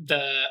because like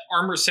the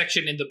armor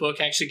section in the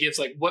book actually gives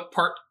like what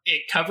part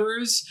it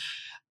covers.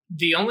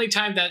 The only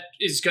time that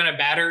is going to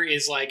matter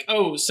is like,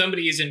 oh,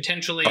 somebody is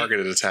intentionally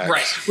targeted attack,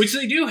 right? Which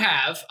they do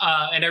have,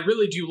 and I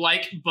really do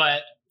like.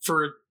 But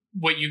for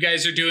what you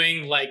guys are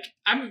doing, like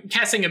I'm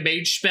casting a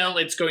mage spell,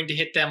 it's going to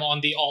hit them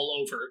on the all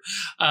over.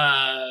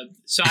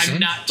 So I'm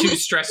not too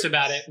stressed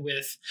about it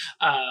with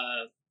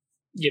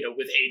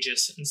with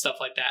Aegis and stuff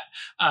like that.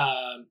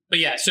 But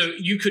yeah, so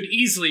you could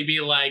easily be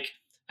like,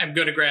 I'm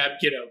going to grab,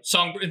 the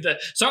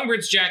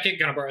Songbird's jacket,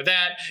 going to borrow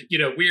that,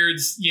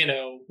 Weird's,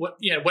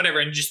 whatever,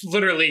 and just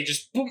literally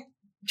just boom,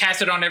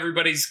 cast it on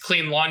everybody's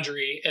clean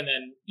laundry and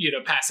then,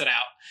 pass it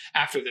out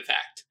after the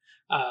fact.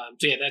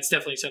 So yeah, that's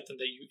definitely something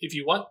that you, if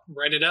you want,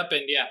 write it up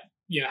and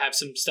have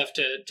some stuff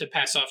to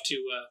pass off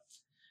to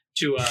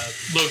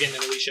Logan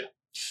and Alicia.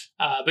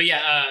 But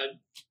yeah,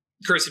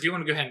 Chris, if you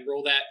want to go ahead and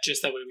roll that,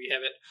 just that way we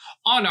have it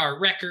on our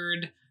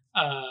record.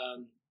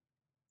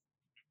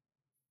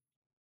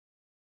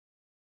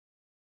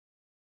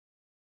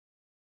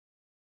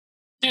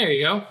 There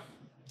you go.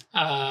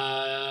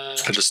 I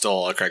just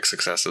stole all Craig's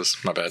successes.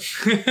 My bad.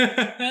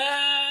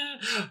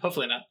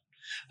 Hopefully not.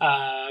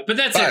 But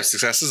that's 5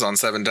 successes on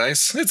 7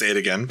 dice. It's 8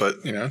 again, but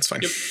it's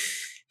fine. Yep.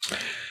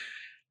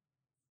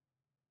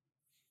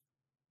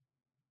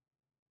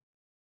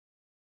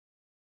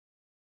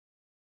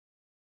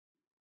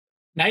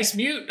 Nice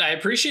mute. I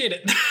appreciate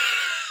it.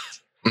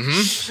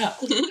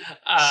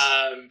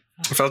 I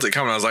felt it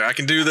coming. I was like, I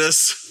can do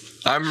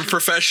this. I'm a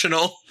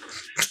professional.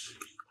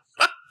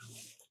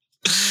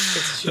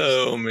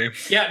 Oh, me.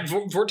 Yeah,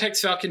 Vortex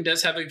Falcon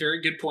does have a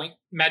very good point.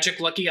 Magic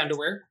Lucky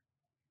Underwear.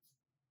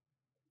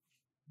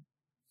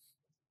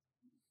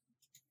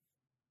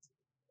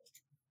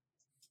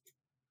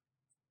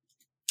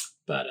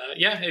 But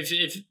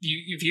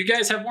if you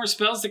guys have more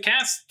spells to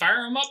cast,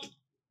 fire them up.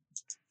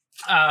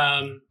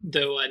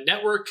 Though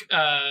Network,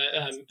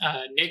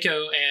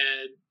 Nako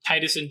and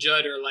Titus and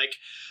Judd are like,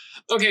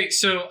 okay,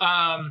 so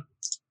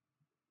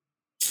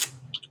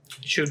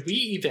should we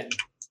even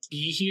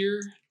be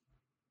here?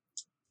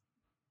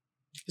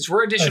 Because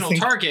we're additional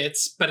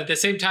targets, but at the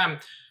same time,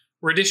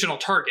 we're additional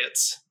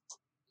targets.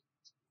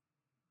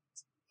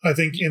 I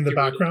think in the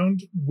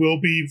background we'll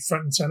be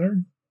front and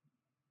center,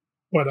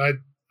 but I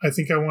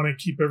think I want to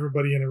keep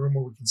everybody in a room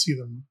where we can see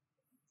them.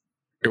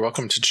 You're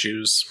welcome to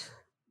choose.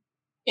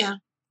 Yeah.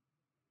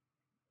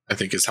 I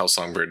think is how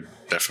Songbird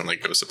definitely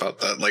goes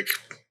about that. Like,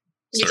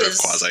 sort of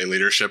quasi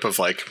leadership of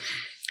like,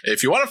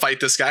 if you want to fight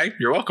this guy,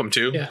 you're welcome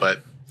to,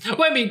 but.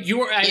 Well, I mean, you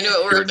know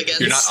what we're up against.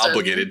 You're not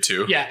obligated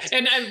to. Yeah,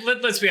 and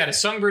let's be honest.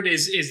 Songbird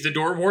is the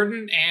door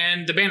warden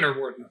and the banner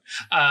warden.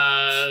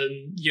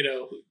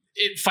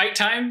 Fight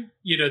time.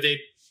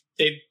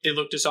 They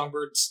look to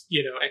Songbird's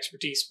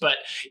expertise, but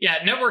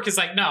yeah, Network is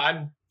like, no,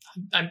 I'm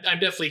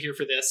definitely here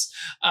for this,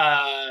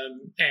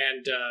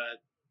 and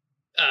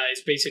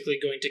is basically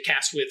going to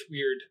cast with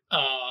Weird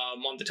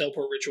on the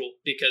teleport ritual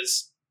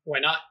because why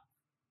not?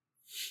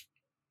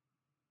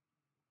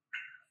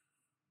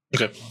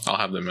 Okay, I'll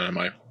have them in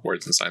my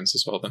words and signs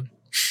as well then.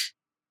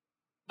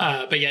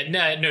 But yeah,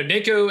 no,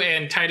 Nako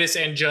and Titus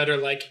and Judd are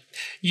like,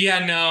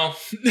 yeah, no.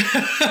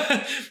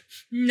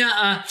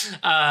 Nuh-uh.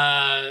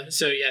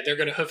 So yeah, they're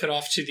gonna hoof it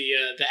off to the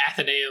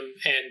Athenaeum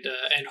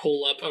and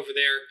hole up over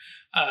there,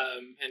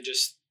 and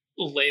just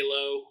lay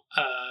low.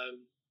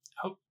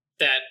 Hope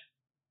that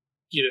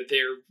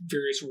their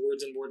various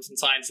wards and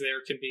signs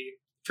there can be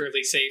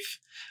fairly safe.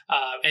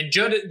 And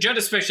Judd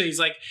especially is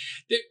like,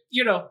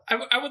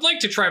 I would like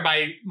to try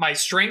my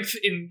strength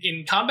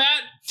in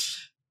combat,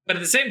 but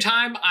at the same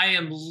time, I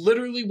am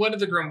literally one of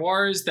the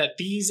grimoires that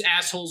these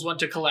assholes want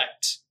to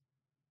collect.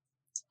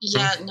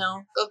 Yeah,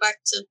 no. Go back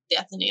to the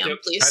Athenaeum,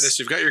 please. Titus,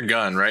 you've got your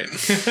gun, right?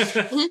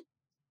 Mm-hmm.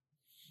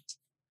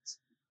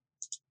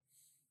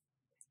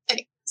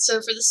 Okay,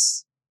 so for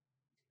this,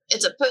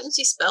 it's a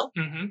potency spell.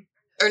 Mm-hmm.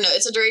 Or no,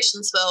 it's a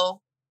duration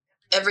spell.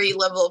 Every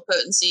level of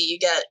potency, you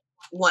get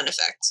 1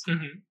 effect.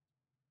 Mm-hmm.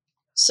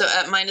 So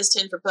at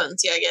 -10 for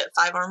potency, I get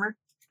 5 armor.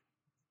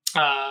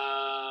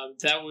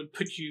 That would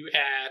put you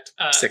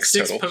at 6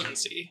 total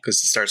potency. Because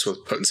it starts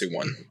with potency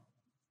 1.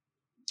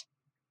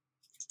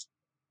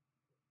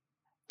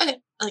 Okay,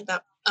 I like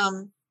that.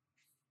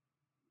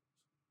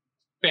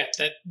 Yeah,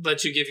 that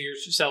lets you give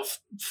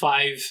yourself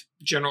 5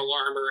 general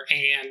armor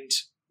and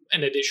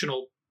an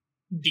additional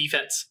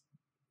defense.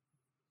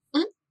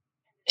 Mm-hmm.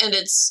 And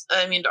it's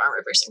immune to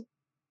armor piercing.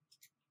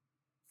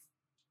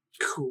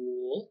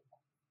 Cool.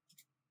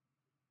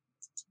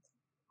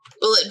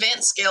 Will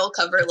advanced scale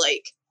cover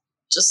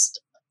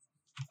just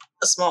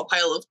a small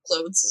pile of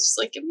clothes? It's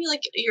just give me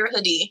your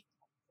hoodie.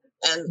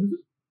 And mm-hmm.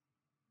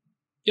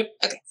 Yep.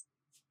 Okay.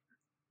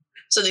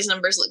 So these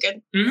numbers look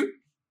good. Mm-hmm.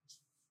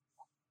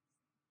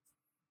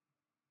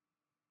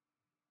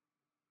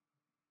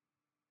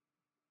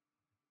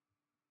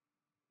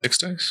 Six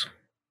dice.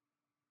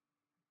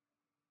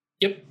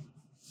 Yep.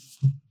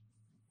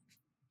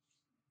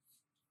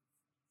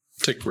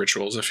 Take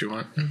rituals if you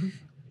want. Mm-hmm.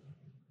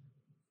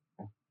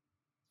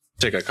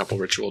 Take a couple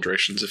ritual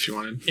durations if you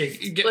wanted.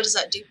 Yeah, what does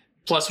that do?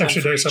 +1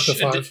 extra for dice up to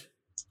 5.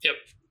 Yep.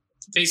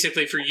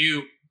 Basically for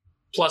you,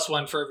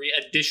 +1 for every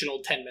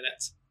additional 10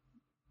 minutes.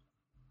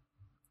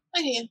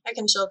 Okay, I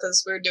can chill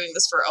because we're doing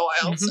this for a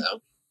while, mm-hmm.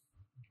 so.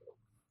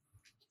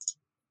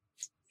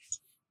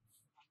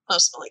 I'll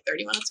spend like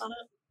 30 minutes on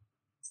it.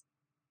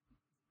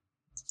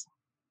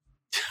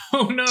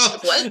 Oh no!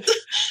 What?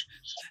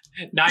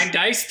 9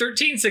 dice,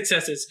 13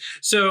 successes.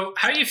 So,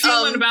 how are you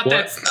feeling about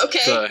that? Okay.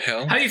 The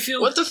hell? How you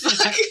feel? What the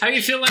fuck? How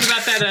you feeling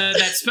about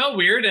that spell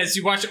weird as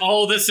you watch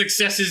all the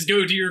successes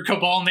go to your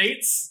Cabal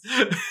mates?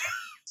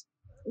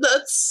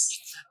 That's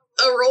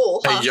a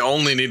roll, huh? Hey, you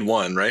only need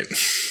one, right?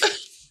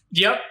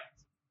 Yep.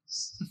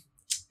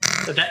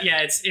 So that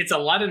it's a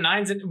lot of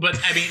 9s, but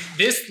I mean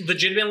this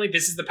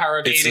is the power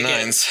of 8 It's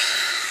again. 9s.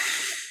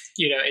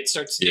 You know,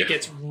 it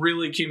gets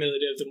really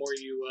cumulative the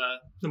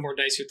more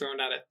dice you're throwing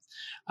at it.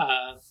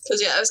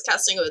 Because I was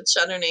casting it with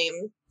Shadow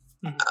Name,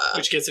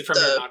 which gets it from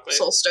the your Knockblade.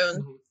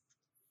 Soulstone,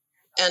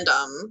 and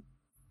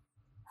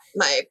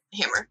my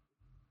hammer.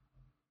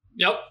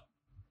 Yep,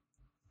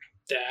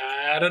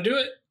 that'll do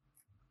it.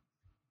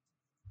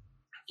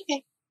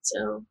 Okay,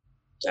 so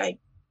do I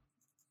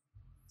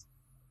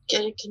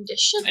get a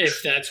condition?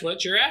 If that's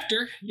what you're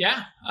after,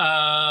 yeah.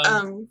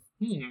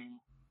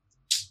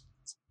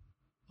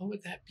 What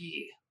would that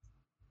be?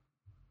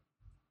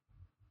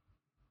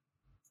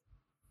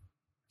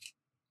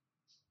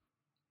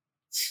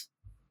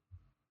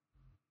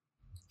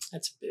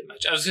 That's a bit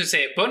much. I was going to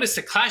say a bonus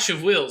to Clash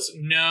of Wills.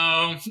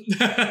 No.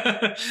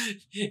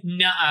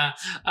 Nuh-uh.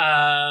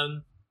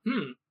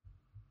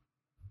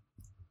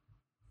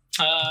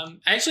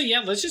 Actually, yeah,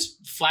 let's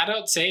just flat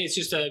out say it's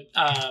just a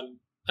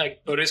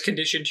bonus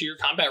condition to your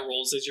combat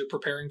rolls as you're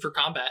preparing for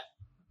combat.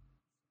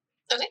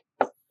 Okay.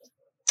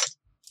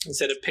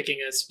 Instead of picking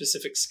a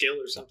specific skill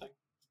or something.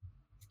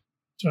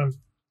 So I'm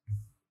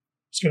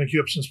just going to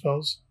queue up some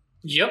spells.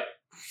 Yep.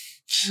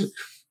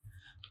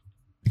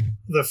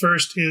 The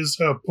first is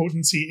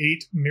Potency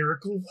 8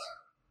 Miracle.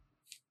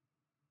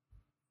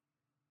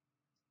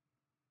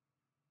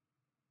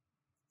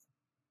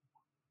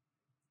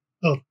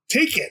 I'll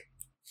take it.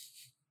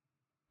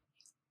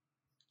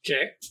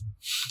 Okay.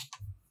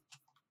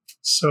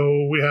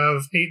 So we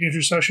have 8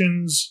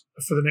 intercessions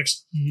for the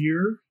next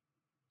year.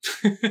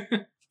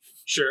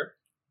 Sure.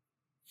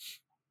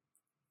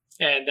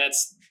 And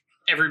that's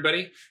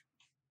everybody?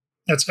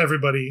 That's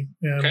everybody.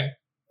 And okay.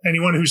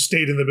 Anyone who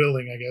stayed in the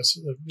building, I guess.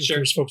 If sure.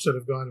 There's folks that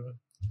have gone.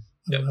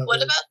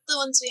 What about the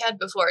ones we had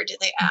before? Did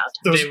they add?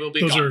 Those, they will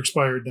be those gone. are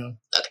expired now.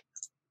 Okay.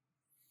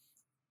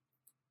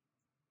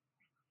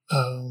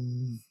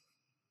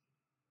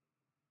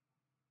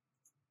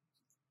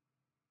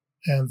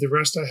 And the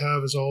rest I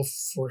have is all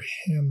for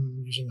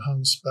him using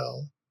Hung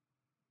Spell.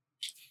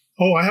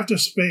 Oh, I have to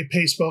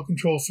pay spell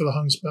control for the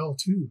Hung Spell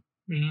too.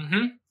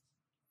 Mm-hmm.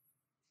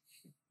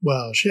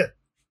 Well, shit.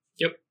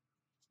 Yep.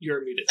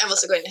 You're muted. I'm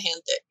also going to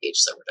hand the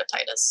Aegis over to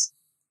Titus.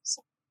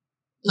 So,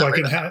 well, I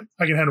can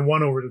hand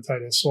one over to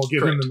Titus, so I'll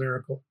give him the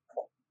miracle.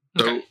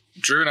 So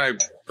Drew and I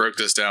broke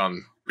this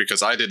down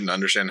because I didn't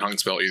understand Hung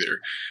Spell either.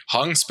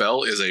 Hung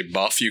Spell is a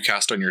buff you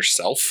cast on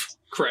yourself.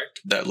 Correct.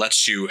 That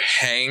lets you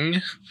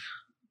hang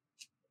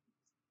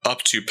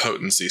up to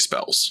potency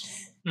spells.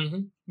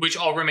 Mm-hmm. Which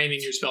all remain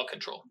in your spell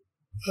control.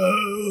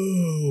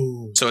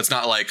 Oh. So it's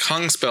not like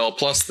Hung Spell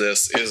plus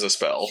this is a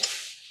spell.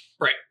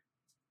 Right.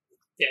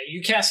 Yeah,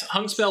 you cast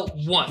Hung Spell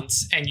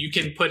once, and you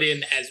can put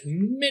in as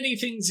many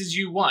things as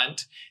you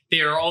want. They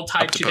are all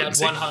tied to that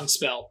one Hung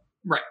Spell.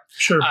 Right.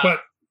 Sure,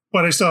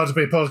 but I still have to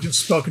pay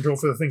spell control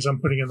for the things I'm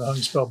putting in the Hung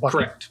Spell bucket.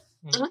 Correct.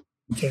 Mm-hmm.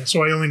 Okay,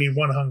 so I only need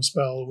one Hung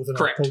Spell with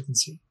enough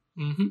potency.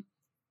 Mm-hmm.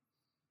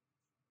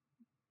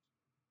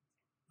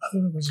 I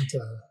thought it wasn't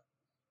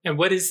And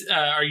what is,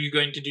 are you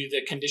going to do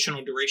the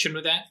conditional duration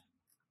with that?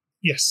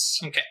 Yes.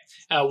 Okay.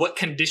 What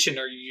condition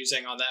are you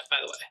using on that, by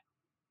the way?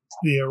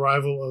 The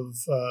arrival of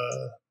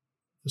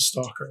the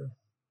Stalker.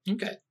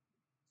 Okay.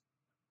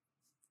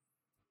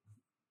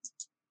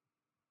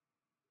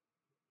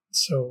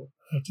 So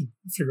I have to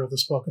figure out the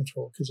spell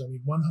control because I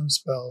need one Hung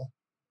Spell.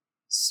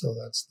 So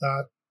that's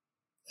that.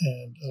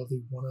 And I'll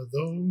do one of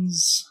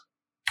those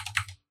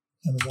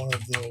and one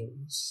of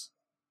those.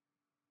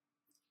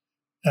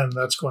 And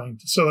that's going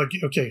to, so like,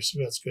 okay, so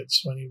that's good.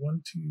 So I need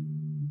 1, 2,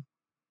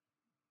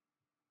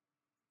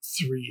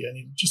 3. I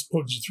need just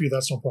potency 3.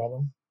 That's no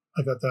problem.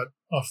 I got that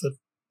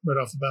right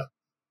off the bat.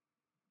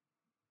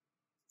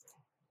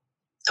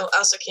 Oh, I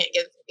also can't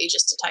give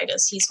Aegis to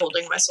Titus. He's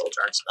holding my Soul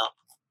Jar spell.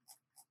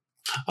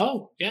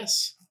 Oh,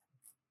 yes.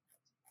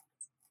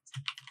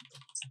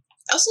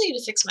 I also need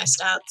to fix my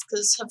stats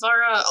because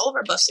all of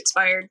our buffs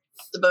expired.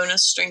 The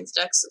bonus, strength,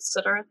 dex,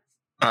 etc.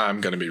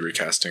 I'm going to be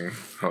recasting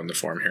on the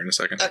form here in a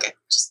second. Okay,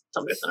 just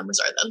tell me what the numbers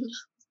are then.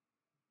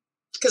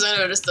 Because I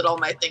noticed that all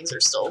my things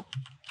are still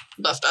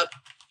buffed up.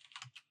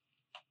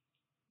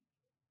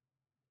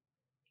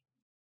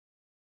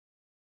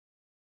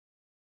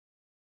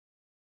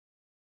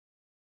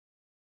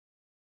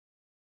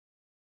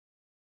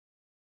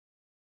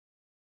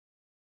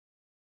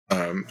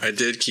 I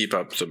did keep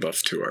up the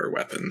buff to our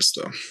weapons,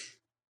 though.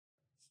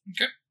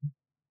 Okay.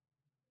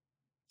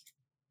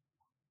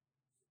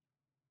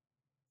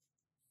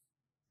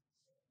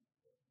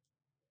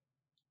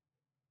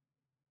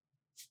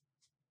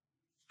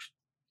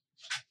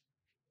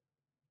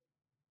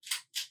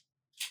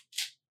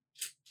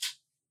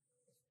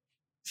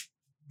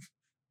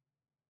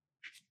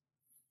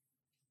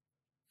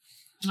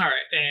 All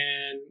right,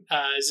 and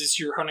is this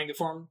your honing the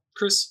form,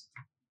 Chris?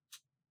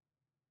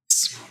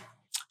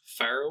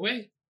 Fire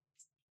away.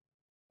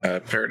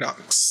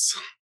 Paradox.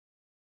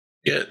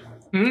 Get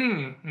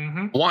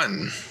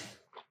one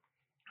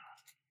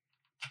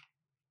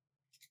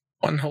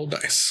whole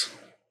dice.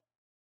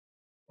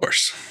 Of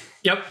course.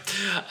 Yep.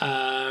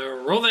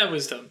 Roll that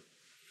wisdom.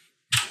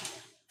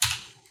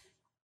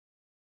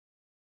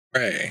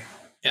 Right.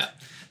 Yeah.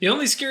 The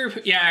only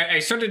scary... Yeah, I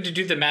started to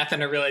do the math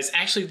and I realized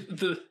actually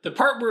the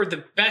part where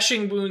the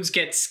bashing wounds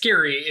get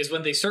scary is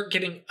when they start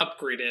getting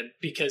upgraded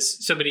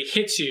because somebody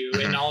hits you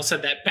and all of a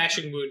sudden that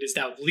bashing wound is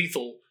now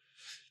lethal.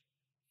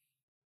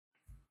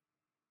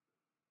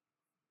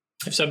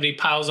 If somebody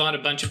piles on a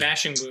bunch of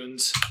bashing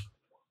wounds,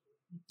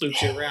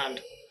 loops you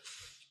around.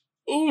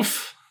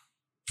 Oof.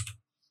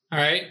 All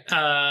right.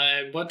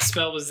 What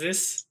spell was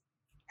this?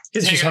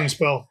 This is time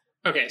spell.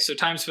 Okay, so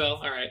time spell.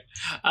 All right.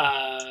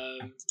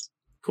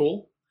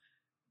 Cool.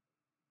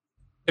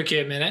 Took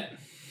you a minute.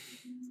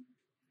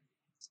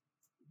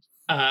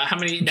 How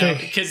many? Okay. No,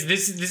 because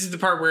this is the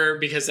part where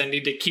because I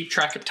need to keep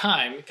track of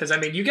time. Because I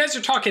mean, you guys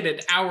are talking in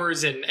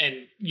hours and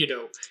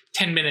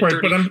 10 minutes.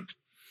 Right, 30.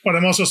 But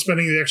I'm also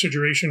spending the extra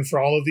duration for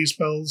all of these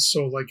spells,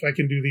 so like I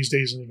can do these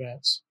days in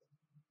advance.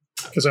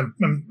 Because I'm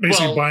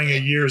basically buying a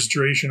year's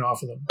duration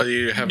off of them. But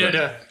you have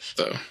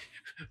though.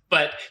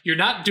 But you're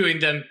not doing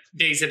them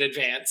days in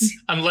advance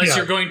unless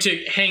you're going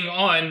to hang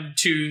on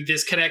to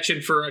this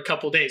connection for a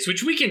couple days,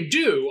 which we can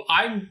do.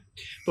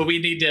 But we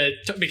need to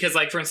because,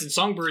 like for instance,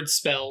 Songbird's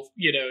spell,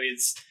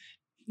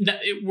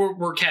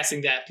 we're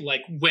casting that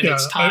like when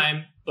it's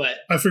time. But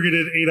I figured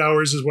 8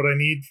 hours is what I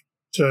need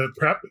to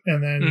prep,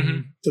 and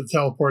then the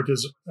teleport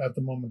is at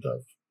the moment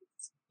of.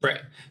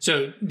 Right.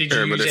 So did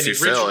you use but if you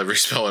fail every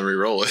spell and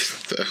re-roll it,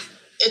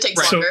 it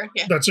takes longer.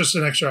 So that's just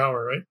an extra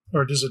hour, right?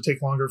 Or does it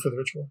take longer for the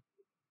ritual?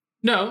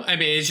 No, I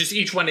mean it's just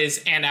each one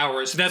is an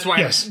hour, so that's why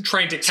I'm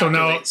trying to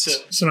calculate.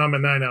 So now I'm at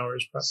 9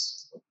 hours prep.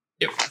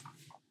 Yep.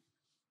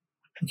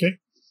 Okay.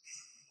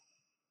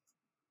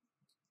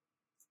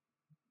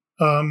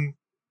 Do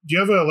you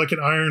have an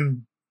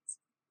iron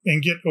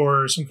ingot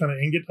or some kind of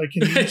ingot I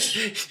can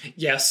use?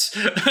 Yes.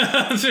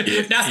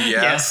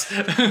 Yes.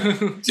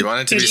 Do you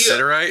want it to be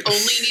siderite?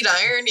 Only need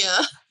iron,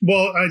 yeah.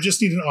 Well, I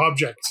just need an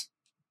object.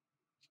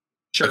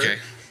 Sure. Okay.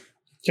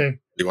 Do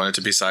you want it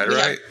to be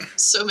siderite?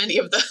 So many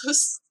of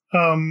those.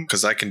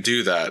 Because I can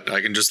do that.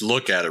 I can just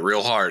look at it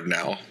real hard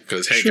now.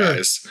 Because hey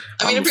guys,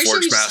 I'm a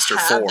Forge Master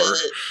 4.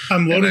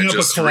 I'm loading up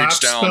a collapse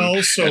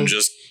spell, and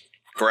just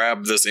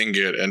grab this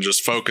ingot and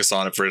just focus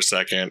on it for a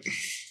second.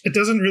 It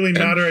doesn't really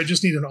matter. I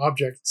just need an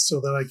object so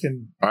that I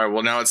can. All right.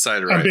 Well, now it's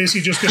siderite. I'm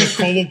basically just going to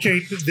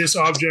co-locate this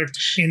object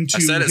into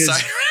his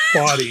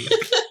body.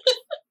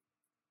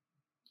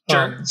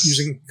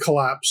 Using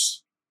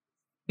collapse.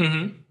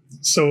 Mm-hmm.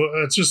 So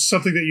it's just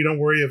something that you don't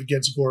worry if it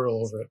gets gore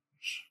all over it.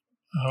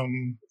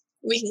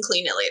 We can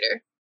clean it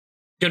later.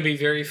 It's going to be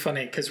very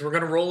funny because we're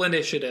going to roll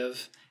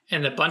initiative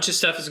and a bunch of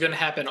stuff is going to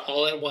happen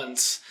all at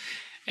once.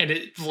 And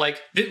we're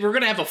going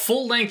to have a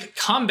full-length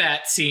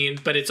combat scene,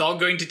 but it's all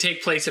going to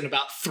take place in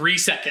about 3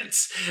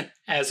 seconds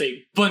as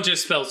a bunch of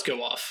spells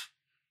go off.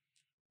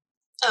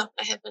 Oh,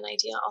 I have an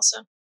idea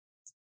also.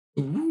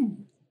 Ooh.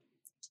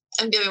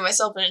 I'm giving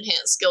myself an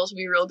enhanced skill to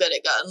be real good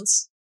at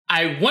guns.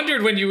 I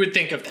wondered when you would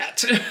think of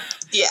that.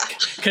 Yeah.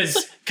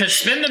 Because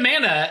spend the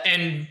mana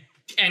and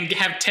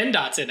have 10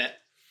 dots in it.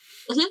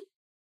 Mm-hmm.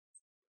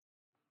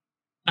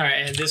 All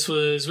right, and this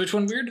was which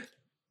one weird?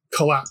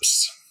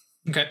 Collapse.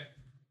 Okay.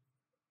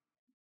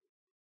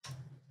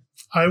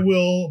 I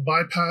will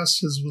bypass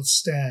his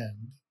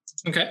withstand.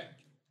 Okay,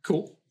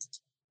 cool.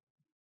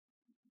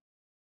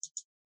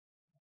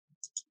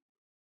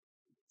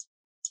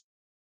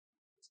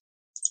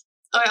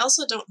 Oh, I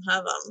also don't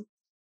have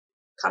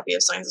copy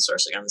of Signs of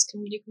Sorcery on this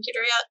community computer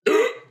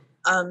yet.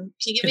 Can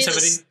you give me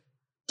the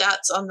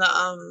stats on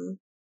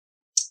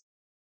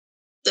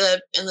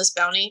the Endless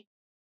Bounty?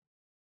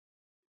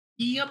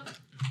 Yep.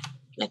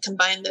 And I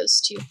combine those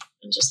two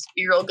and just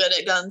be real good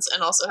at guns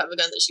and also have a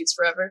gun that shoots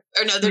forever.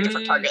 Or no, they're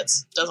different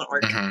targets. Doesn't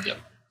work. Mm-hmm. Yep.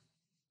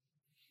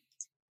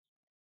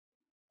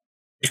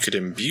 You could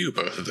imbue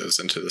both of those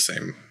into the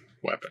same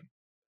weapon.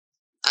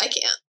 I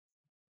can't.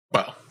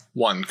 Well,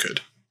 one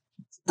could.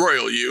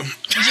 Royal you.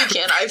 You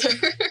can't either.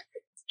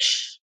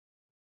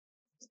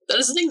 That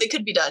is a thing that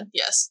could be done,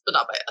 yes, but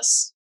not by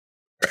us.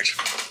 Right.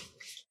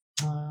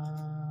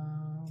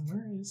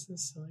 Where is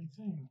this silly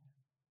thing?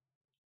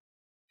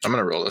 I'm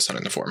going to roll this on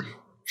in the form.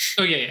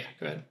 Oh, yeah.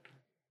 Go ahead.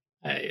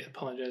 I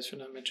apologize for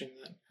not mentioning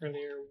that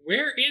earlier.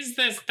 Where is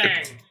this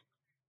thing?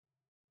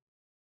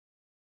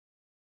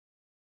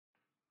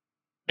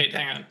 Wait,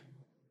 hang on.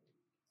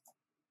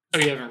 Oh,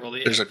 you haven't rolled it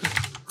yet. There's a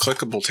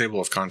clickable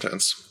table of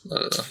contents.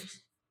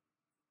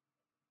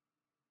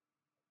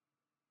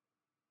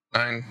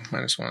 9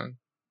 minus 1.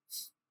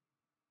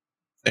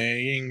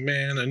 Staying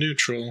mana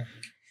neutral.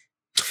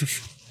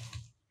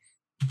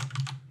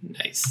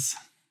 Nice.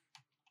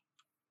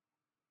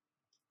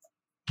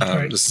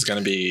 This is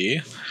going to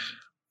be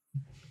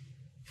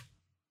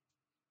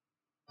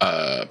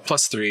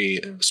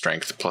 +3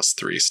 strength,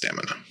 +3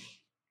 stamina.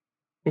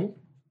 Cool.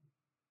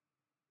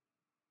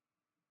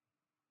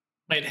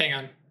 Wait, hang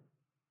on.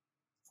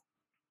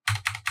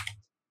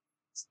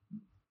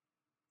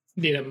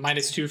 Need a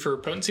 -2 for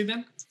potency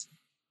then?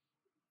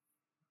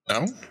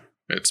 No,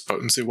 it's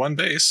potency 1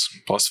 base,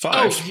 +5.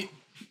 Oh,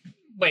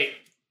 wait.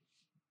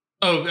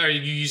 Oh, are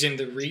you using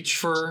the reach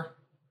for?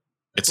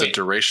 It's a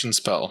duration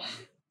spell.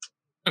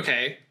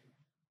 Okay.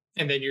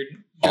 And then you're...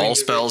 All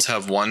spells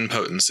have 1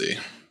 potency.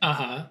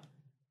 Uh-huh.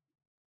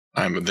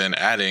 I'm then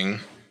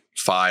adding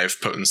 5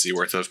 potency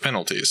worth of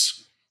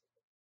penalties.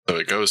 So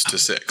it goes to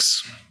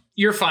 6.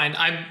 You're fine.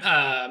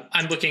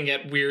 I'm looking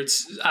at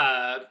Weird's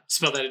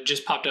spell that had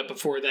just popped up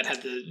before that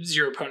had the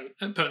 0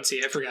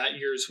 potency. I forgot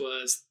yours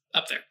was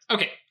up there.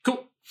 Okay,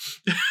 cool.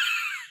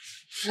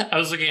 I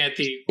was looking at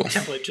the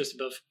template just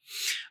above.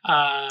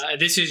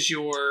 This is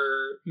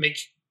your make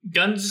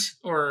guns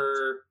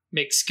or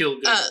make skill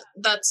guns?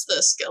 That's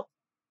the skill.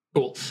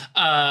 Cool.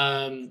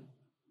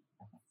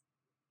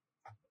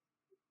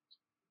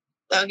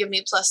 That'll give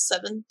me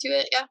 +7 to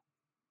it, yeah.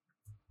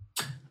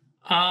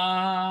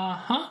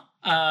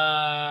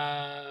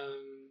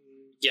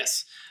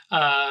 Yes.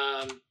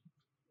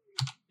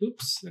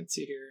 Oops, let's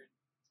see here.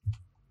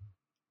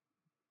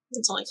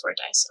 It's only 4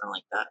 dice. I don't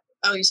like that.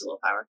 I'll use a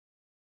willpower.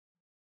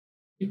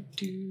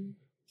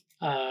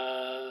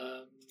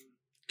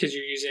 Because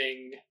you're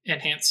using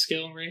enhanced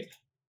skill, right?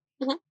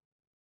 Mm-hmm.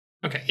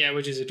 Okay, yeah,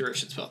 which is a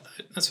duration spell.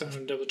 That's what I'm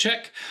going to double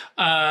check.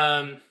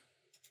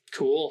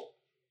 Cool.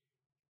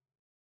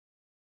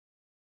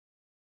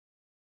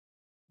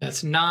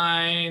 That's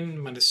 9,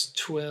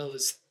 -12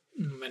 is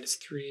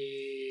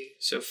 -3,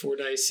 so 4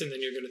 dice, and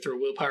then you're going to throw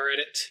willpower at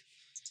it.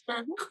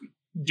 Mm-hmm.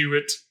 Do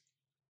it.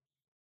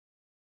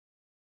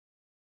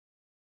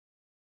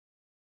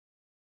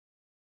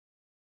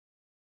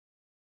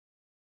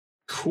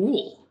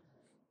 Cool.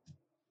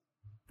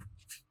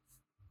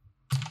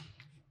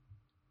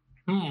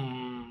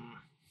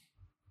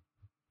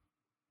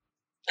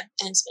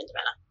 And spend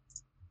mana.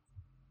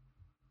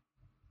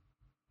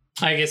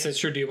 I guess that's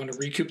true. Do you want to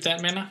recoup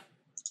that mana?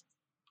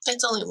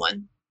 It's only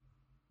 1.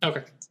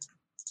 Okay.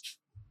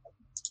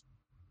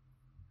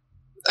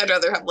 I'd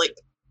rather have, like,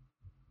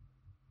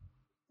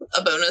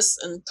 a bonus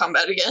in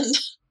combat again.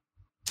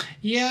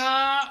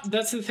 Yeah,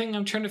 that's the thing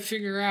I'm trying to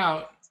figure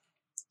out.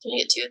 Can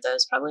you get 2 of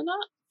those? Probably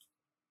not.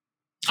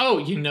 Oh,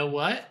 you know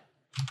what?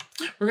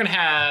 We're going to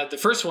have the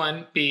first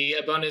one be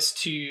a bonus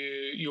to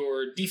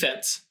your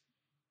defense.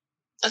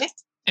 Okay.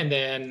 And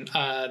then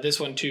this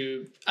one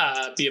to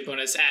be a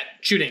bonus at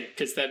shooting,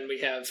 because then we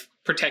have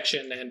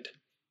protection and...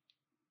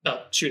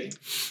 Oh, shooting.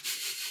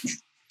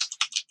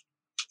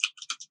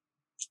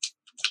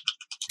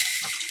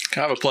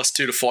 Can I have a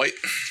 +2 to fight?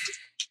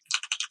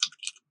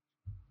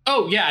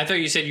 Oh, yeah, I thought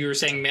you said you were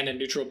saying mana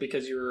neutral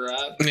because you were...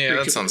 yeah,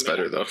 that sounds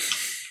better, though.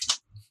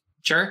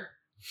 Sure.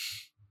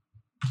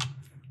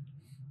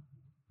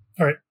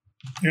 All right.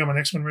 I got my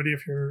next one ready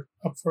if you're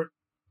up for it.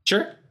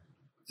 Sure.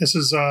 This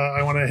is,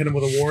 I want to hit him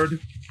with a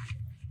ward.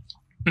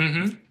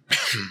 Mm-hmm.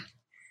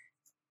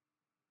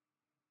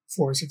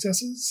 4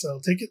 successes, so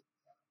I'll take it.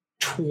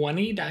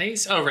 20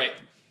 dice? Oh, right.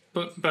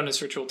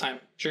 Bonus ritual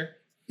time. Sure.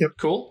 Yep.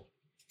 Cool.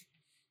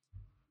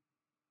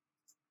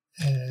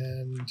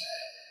 And...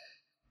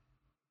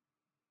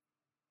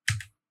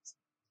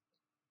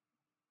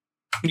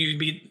 You've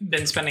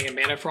been spending a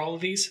mana for all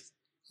of these?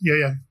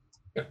 Yeah.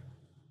 Okay.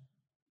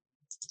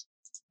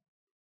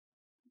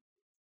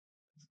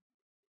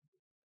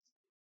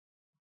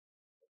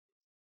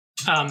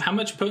 How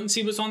much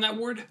potency was on that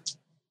ward?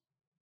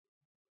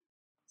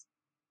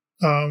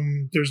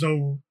 There's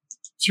no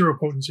 0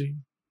 potency.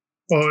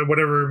 Well,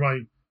 whatever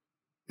my...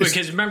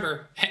 Because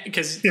remember...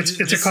 because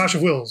It's a Clash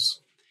of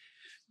Wills.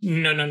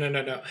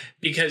 No.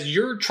 Because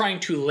you're trying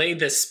to lay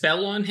the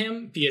spell on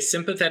him via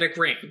sympathetic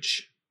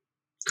range.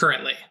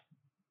 Currently.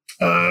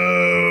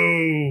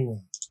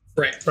 Oh.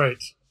 Right.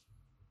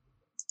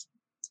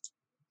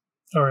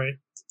 All right.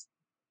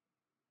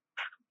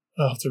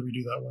 I'll have to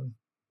redo that one.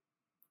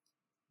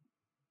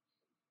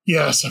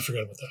 Yes, I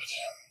forgot about that.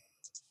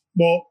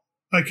 Well,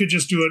 I could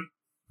just do it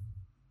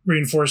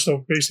reinforced,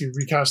 so basically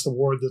recast the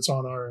ward that's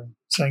on our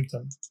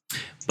sanctum.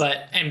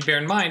 And bear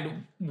in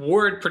mind,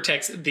 ward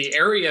protects the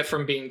area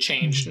from being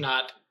changed,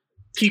 not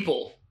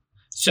people.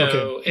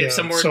 So if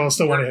someone... So I'll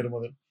still want to hit him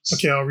with it.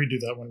 Okay, I'll redo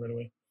that one right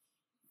away.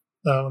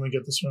 Let me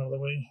get this one out of the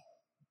way.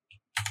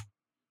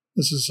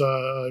 This is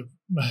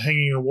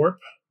hanging a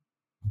warp.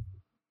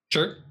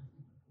 Sure.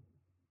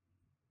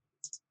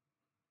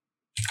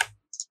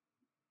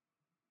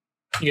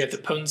 You have the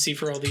potency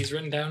for all these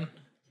written down?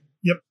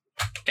 Yep.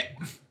 Okay.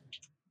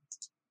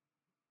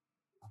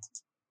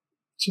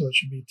 So that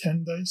should be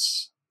 10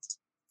 dice.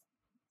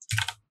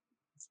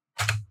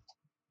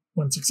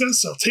 1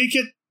 success, I'll take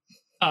it.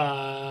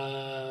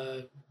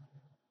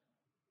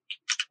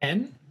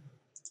 10?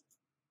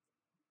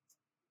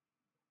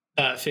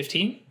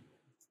 15?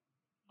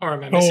 Or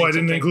am I missing I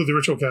didn't something? include the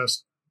ritual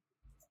cast.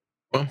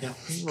 Well, Yeah.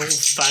 Roll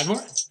 5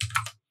 more?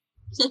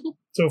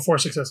 So 4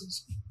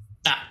 successes.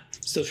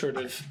 Still short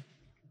of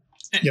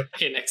Yep.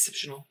 In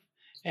exceptional.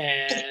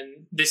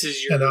 And this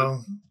is your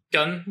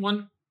gun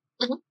one?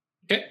 Mm-hmm.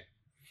 Okay.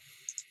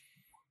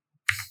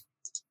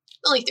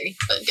 Only 3,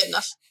 but good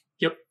enough.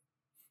 Yep.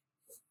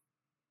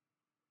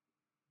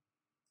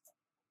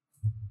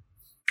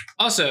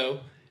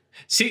 Also,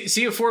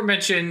 see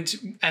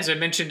aforementioned, as I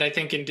mentioned, I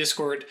think in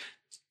Discord,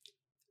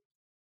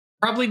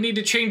 probably need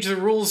to change the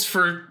rules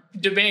for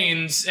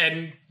domains,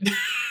 and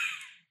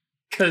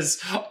because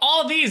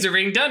all these are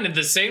being done in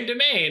the same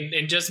domain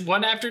in just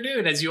one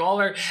afternoon, as you all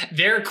are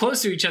there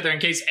close to each other in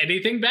case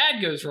anything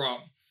bad goes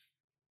wrong.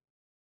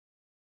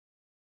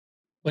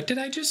 What did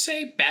I just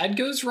say? Bad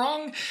goes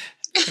wrong?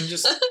 I'm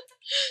just... I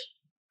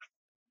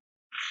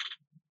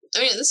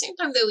mean, at the same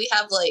time, though, we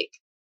have,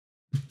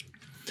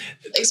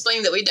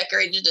 explaining that we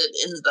decorated it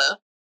in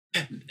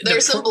there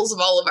are symbols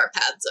of all of our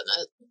paths in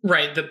it.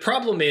 Right. The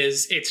problem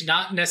is it's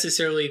not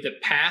necessarily the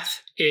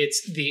path.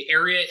 It's the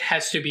area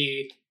has to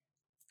be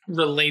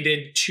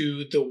related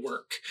to the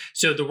work.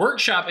 So the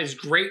workshop is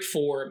great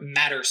for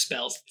matter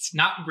spells. It's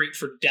not great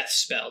for death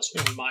spells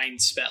or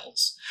mind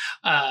spells.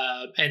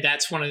 And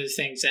that's one of the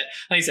things that,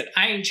 like I said,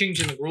 I ain't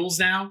changing the rules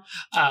now.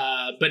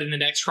 But in the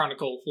next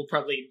Chronicle, we'll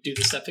probably do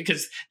this stuff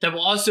because that will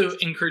also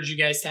encourage you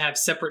guys to have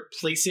separate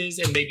places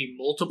and maybe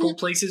multiple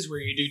places where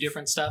you do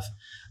different stuff.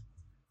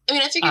 I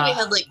mean, I figured we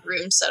had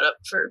rooms set up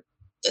for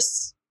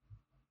this.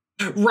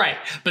 Right.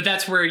 But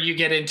that's where you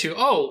get into,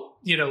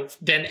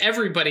 then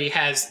everybody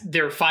has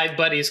their 5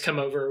 buddies come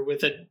over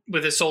with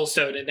a soul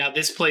stone. And now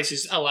this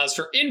place allows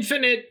for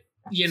infinite,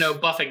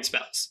 buffing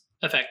spells,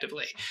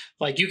 effectively.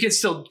 You can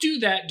still do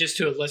that just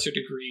to a lesser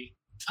degree.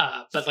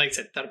 But like I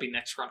said, that'll be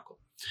next Chronicle.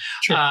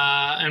 Sure.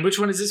 And which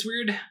one is this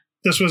weird?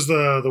 This was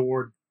the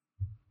ward.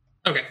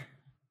 Okay.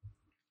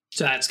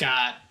 So that's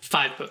got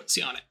 5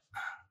 potency on it.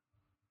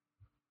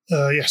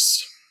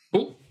 Yes.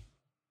 Cool.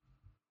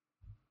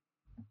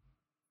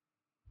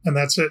 And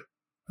that's it.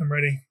 I'm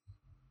ready.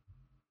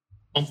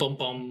 Bum, bum,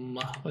 bum.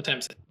 What time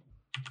is it?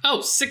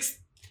 Oh, 6.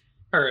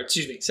 Or,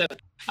 excuse me, 7.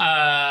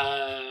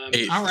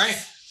 8. All right.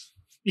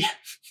 Yeah.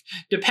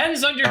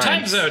 Depends on your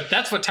time zone.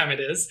 That's what time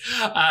it is.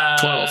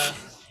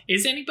 12.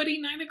 Is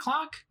anybody 9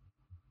 o'clock?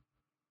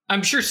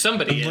 I'm sure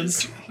somebody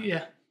is.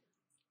 Yeah.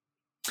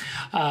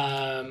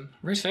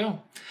 Where's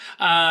Phil?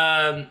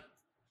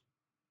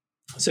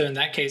 So in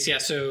that case, yeah,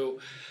 so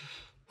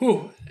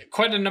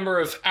quite a number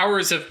of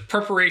hours of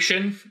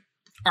preparation,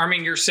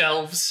 arming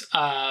yourselves,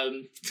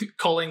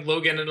 calling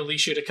Logan and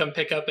Alicia to come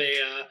pick up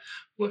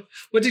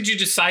what did you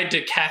decide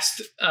to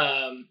cast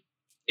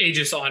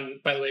Aegis on,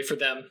 by the way, for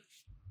them?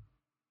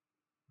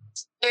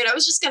 I mean, I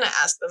was just going to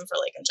ask them for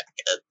a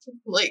jacket.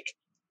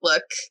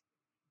 Look.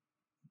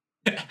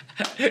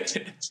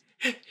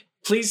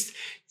 Please...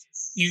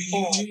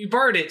 You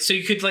borrowed it so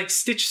you could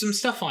stitch some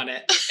stuff on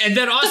it and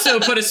then also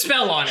put a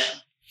spell on it.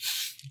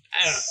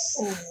 I don't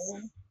know.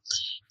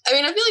 I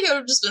mean, I feel like I would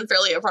have just been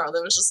fairly upfront with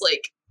them. It was just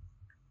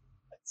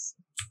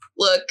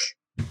look,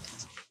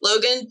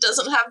 Logan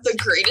doesn't have the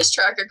greatest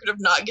track record of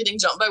not getting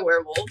jumped by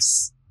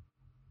werewolves.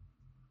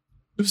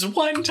 It was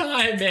one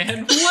time,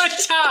 man. One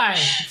time.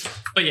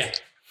 But yeah.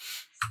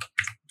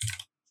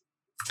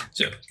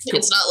 So, cool.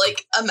 It's not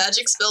a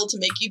magic spell to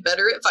make you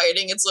better at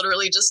fighting. It's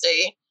literally just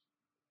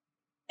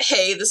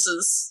hey,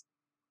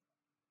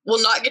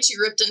 will not get you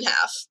ripped in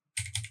half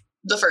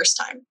the first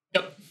time.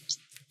 Yep.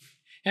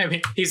 I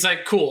mean, he's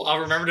cool, I'll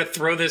remember to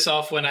throw this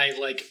off when I,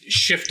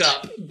 shift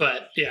up,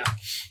 but, yeah.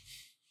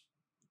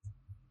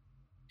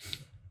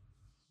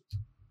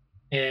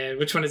 And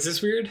which one is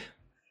this weird?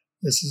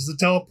 This is the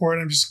teleport.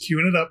 I'm just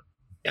queuing it up.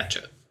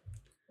 Gotcha.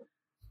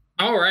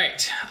 All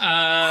right.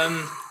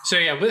 So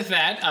yeah, with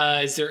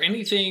that, is there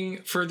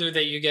anything further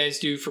that you guys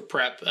do for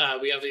prep?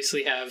 We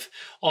obviously have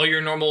all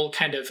your normal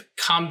kind of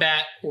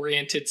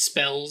combat-oriented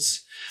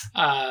spells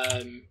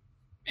and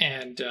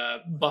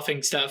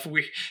buffing stuff.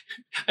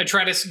 I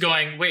try to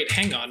going, wait,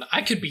 hang on,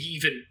 I could be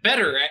even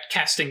better at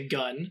casting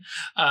gun.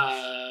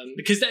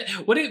 Because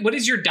what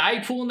is your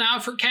die pool now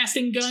for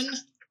casting gun?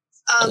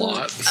 A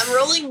lot. I'm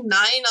rolling 9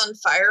 on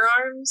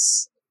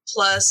firearms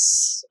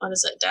plus, what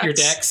is it, dex? Your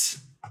dex.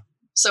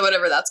 So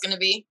whatever that's going to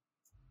be.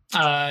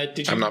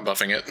 I'm not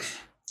buffing it.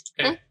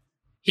 Okay.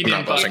 He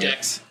didn't buff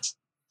dex.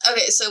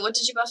 Okay, so what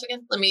did you buff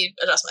again? Let me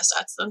adjust my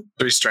stats then.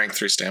 3 strength,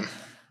 3 stam.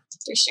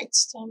 3 strength,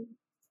 stam.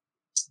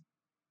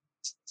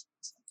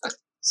 Okay,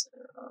 so...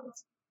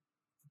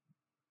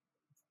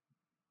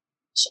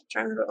 I'm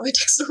trying to remember what my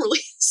dex normally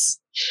is.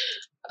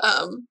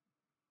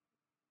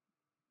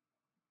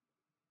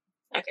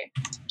 Okay,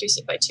 reduce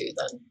it by 2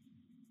 then.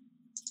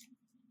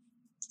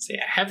 So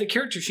yeah, I have the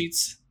character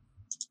sheets.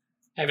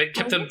 I haven't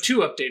kept them too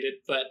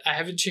updated, but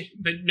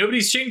but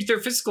nobody's changed their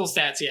physical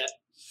stats yet.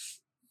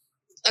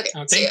 Okay,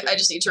 so yeah, I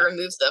just need to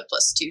remove the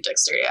 +2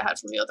 dexterity I had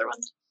from the other one.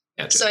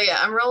 Gotcha. So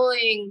yeah, I'm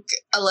rolling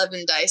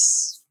 11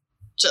 dice,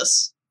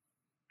 just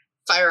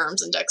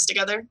firearms and dex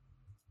together.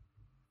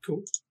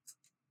 Cool.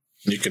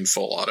 You can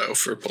full auto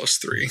for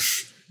 +3.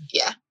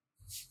 Yeah.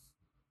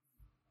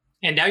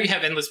 And now you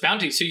have endless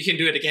bounty, so you can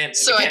do it again.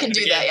 So I can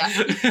do that, yeah.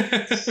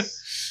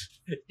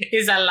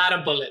 is a lot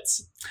of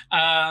bullets.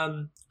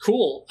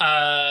 Cool.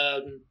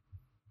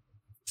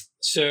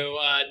 So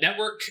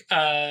Network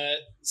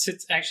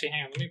sits. Actually,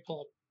 hang on. Let me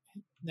pull up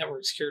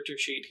Network's character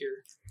sheet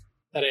here.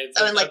 That I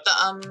and like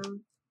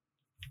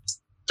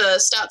the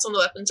stats on the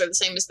weapons are the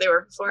same as they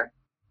were before.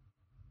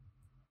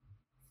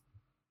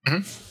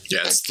 Mm-hmm. Yeah,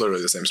 it's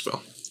literally the same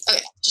spell.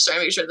 Okay, just trying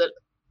to make sure that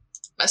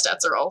my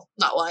stats are all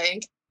not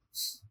lying.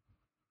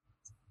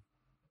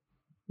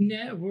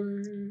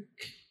 Network.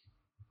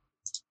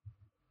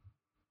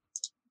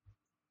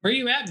 Where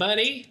you at,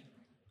 buddy?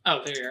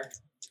 Oh, there you are.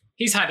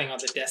 He's hiding on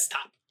the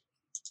desktop.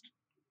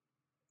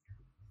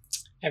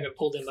 I haven't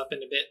pulled him up in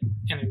a bit,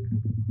 and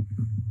I'm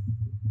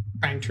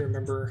trying to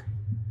remember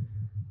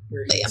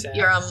where he's at.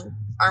 Your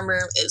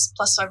armor is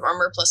 +5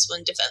 armor,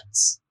 +1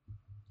 defense.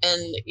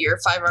 And your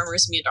 5 armor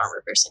is immune to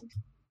armor piercing.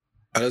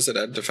 How does it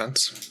add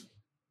defense?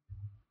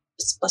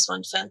 It's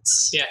 +1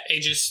 defense. Yeah,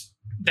 Aegis.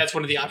 That's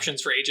one of the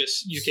options for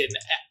Aegis. You can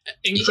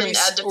increase. You can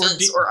add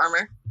defense or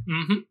armor.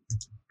 Mm-hmm.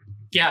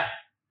 Yeah.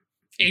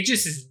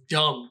 Aegis is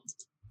dumb.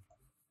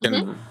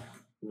 Can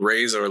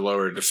raise or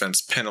lower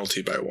defense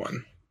penalty by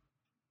 1.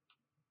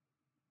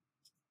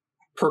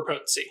 Per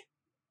potency.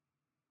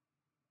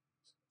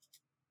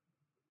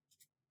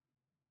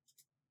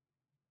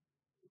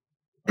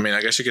 I mean,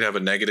 I guess you could have a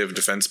negative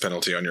defense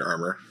penalty on your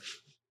armor.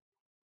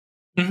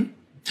 Mm-hmm.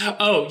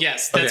 Oh,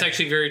 yes. That's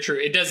actually very true.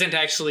 It doesn't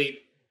actually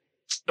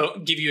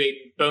give you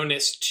a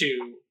bonus to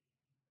defense.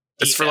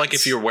 It's for like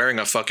if you're wearing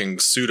a fucking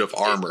suit of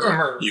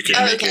armor. You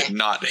can make it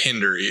not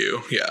hinder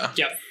you. Yeah.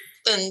 Yep.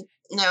 Then,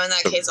 no, in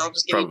that case, I'll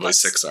just give you probably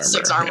 6 armor.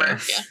 6 armor.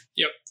 Yeah.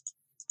 Yep.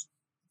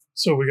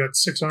 So we got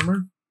 6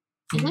 armor?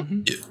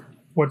 Mm-hmm. Yeah.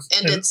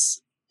 And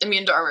it's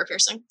immune to armor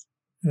piercing.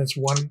 And it's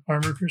 1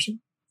 armor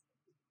piercing?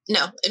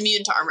 No,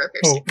 immune to armor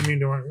piercing. Oh, immune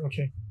to armor.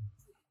 Okay.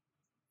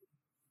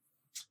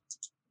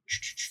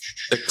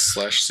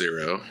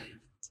 6/0.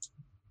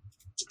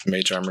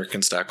 Mage armor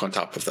can stack on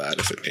top of that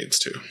if it needs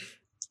to.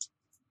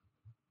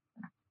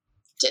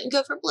 Didn't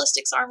go for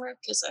ballistics armor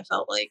because I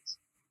felt like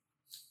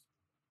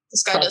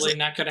this guy Probably doesn't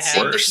not going to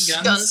seem have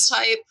the guns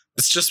type.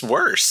 It's just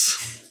worse.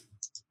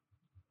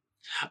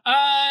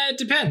 It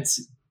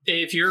depends.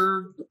 If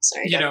you're,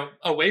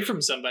 away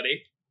from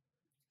somebody.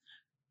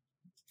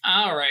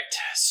 All right.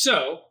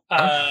 So,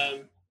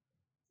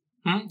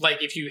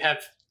 like if you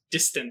have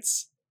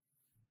distance.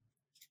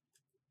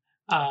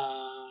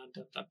 But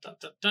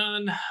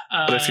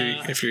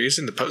if you're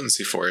using the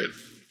potency for it,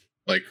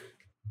 like,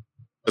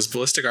 because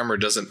ballistic armor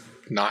doesn't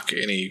knock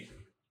any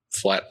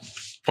flat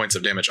points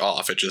of damage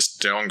off, it just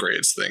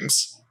downgrades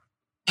things.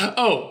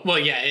 Oh, well,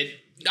 yeah.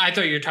 I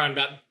thought you were talking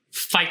about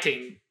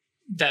fighting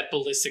that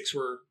ballistics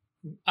were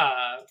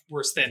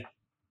worse than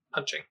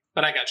punching,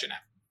 but I got you now.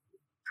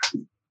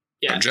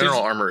 Yeah, general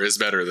armor is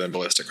better than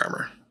ballistic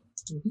armor.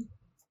 Mm-hmm.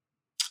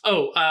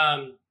 Oh,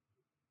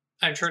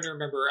 I'm trying to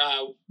remember.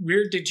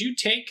 Where did you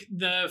take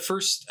the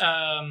first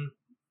dot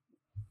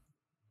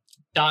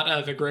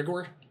of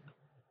egregor?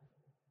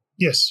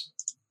 Yes.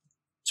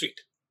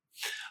 Sweet.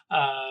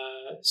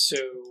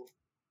 So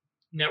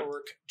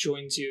Network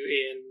joins you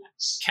in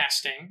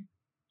casting,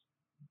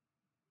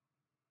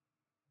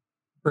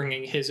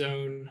 bringing his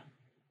own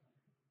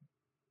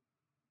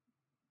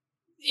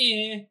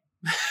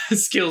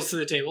skills to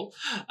the table.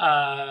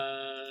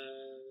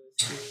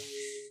 2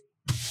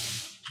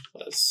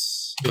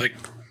 plus like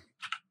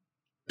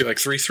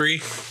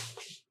 3/3.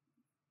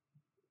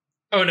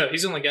 Oh no,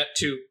 he's only got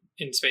 2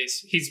 in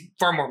space. He's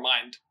far more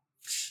mind.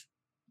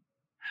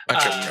 I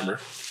can't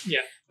remember.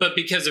 Yeah, but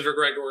because of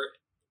egregor,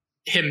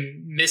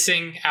 him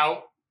missing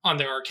out on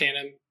the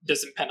Arcanum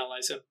doesn't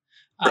penalize him.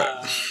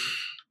 Right.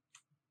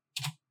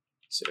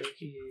 So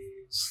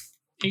he's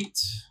 8.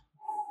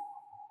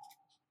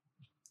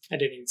 I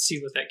didn't even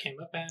see what that came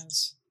up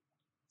as.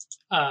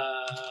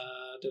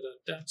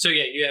 So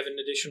yeah, you have an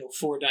additional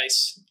 4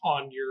 dice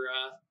on your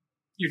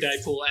die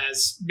pool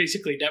as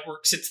basically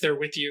Network sits there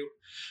with you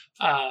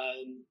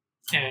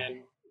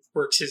and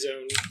works his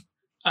own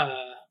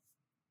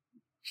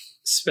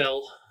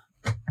spell.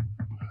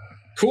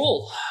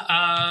 Cool.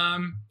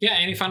 Yeah,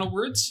 any final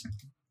words?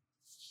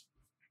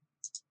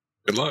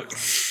 Good luck.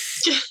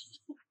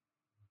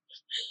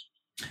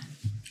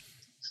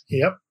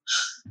 Yep.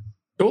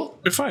 Cool.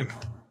 You're fine.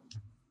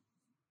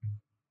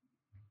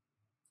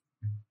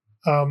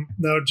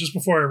 Now, just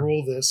before I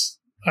roll this,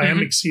 I am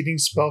exceeding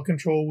spell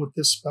control with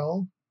this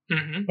spell,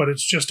 but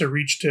it's just a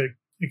reach to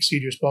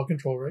exceed your spell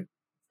control, right?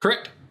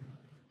 Correct.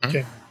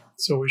 Okay,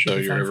 so we should. So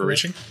you're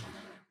overreaching?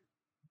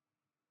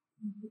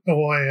 Oh,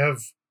 well,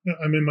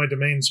 I'm in my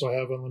domain, so I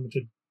have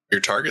unlimited.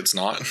 Your target's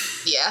not.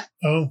 Yeah.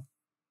 Oh.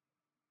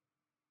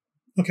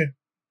 Okay.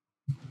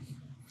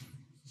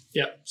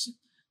 Yep.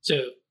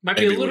 So might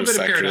Maybe be a little bit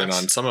of paradox in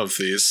on some of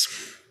these.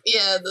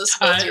 Yeah, the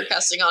spells you're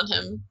casting on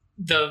him.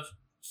 The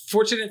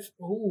fortunate.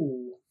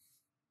 Ooh.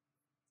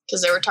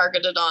 Because they were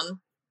targeted on.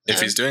 If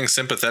he's doing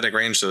sympathetic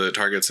range so that it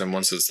targets him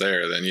once it's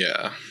there, then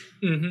yeah.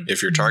 Mm-hmm.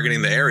 If you're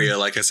targeting the area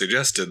like I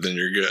suggested, then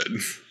you're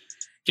good.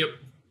 Yep.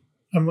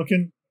 I'm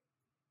looking.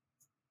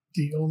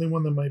 The only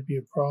one that might be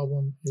a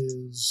problem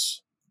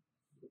is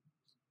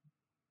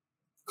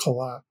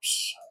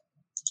collapse.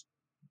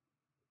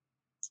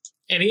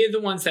 Any of the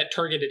ones that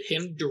targeted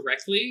him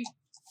directly?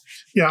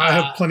 Yeah, I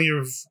have plenty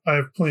of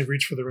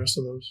reach for the rest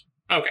of those.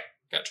 Okay,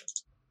 gotcha.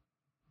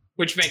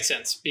 Which makes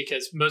sense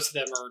because most of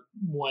them are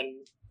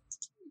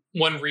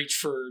one reach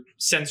for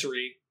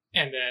sensory,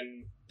 and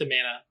then the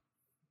mana.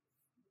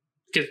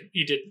 Because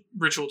you did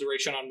ritual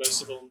duration on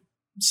most of them.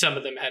 Some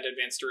of them had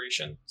advanced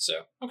duration.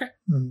 So okay.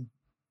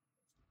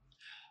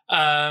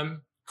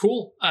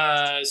 Cool.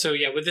 So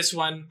yeah, with this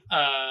one,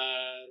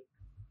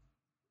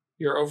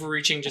 you're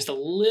overreaching just a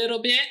little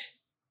bit.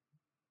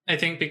 I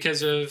think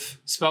because of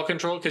spell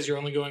control, because you're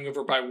only going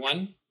over by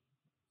 1.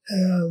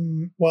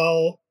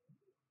 Well,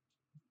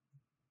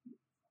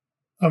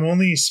 I'm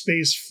only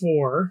space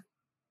 4.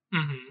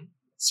 Mm-hmm.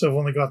 So I've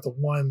only got the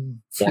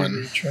 1 free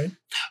reach, right?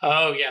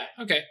 Oh, yeah.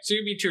 Okay. So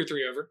you'd be 2 or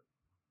 3 over.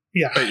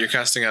 Yeah. But you're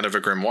casting out of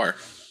a grimoire.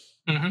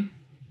 Mm-hmm.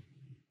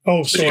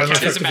 Oh, so you I'm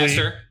count as a effectively...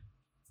 master.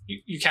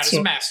 You count as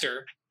a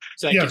master.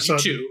 So that gives you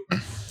 2.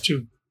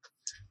 2.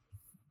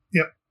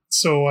 Yep.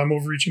 So I'm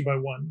overreaching by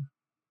 1.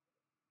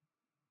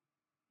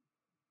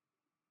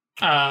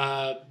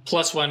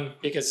 +1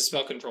 because of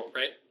spell control,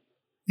 right?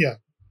 Yeah.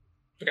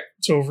 Okay.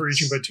 So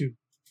overreaching by 2.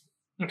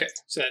 Okay.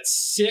 So that's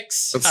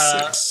 6.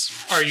 That's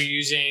 6. Are you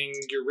using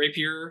your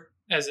rapier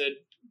as a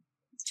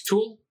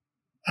tool?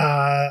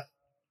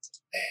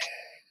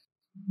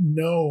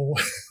 No.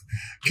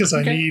 Because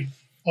I need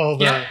all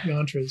the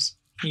yantras.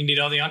 You need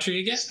all the entree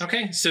you get?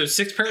 Okay. So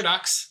 6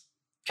 paradox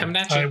coming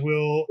at you. I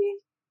will...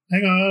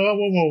 Hang on.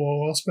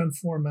 Whoa. I'll spend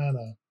 4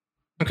 mana.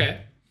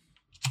 Okay.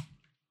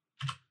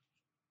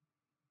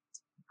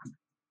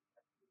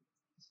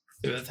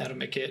 So that'll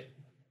make it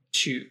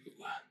 2.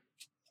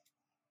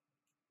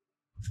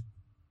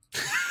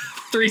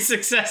 3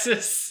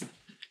 successes.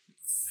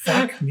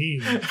 Fuck me.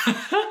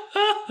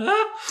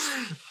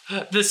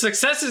 The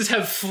successes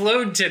have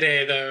flowed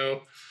today,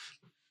 though.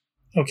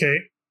 Okay.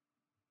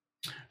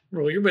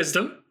 Roll your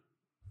wisdom.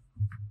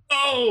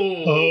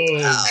 Oh.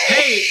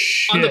 Hey,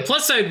 shit. on the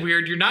plus side,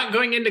 weird, you're not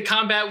going into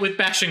combat with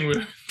bashing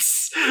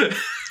wounds.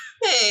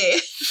 Hey.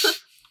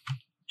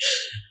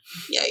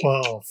 Yikes.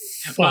 Well,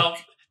 fuck. Well,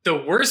 the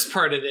worst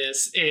part of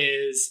this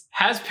is,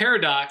 has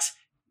paradox,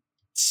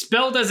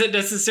 spell doesn't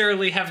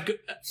necessarily have,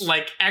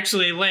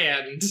 actually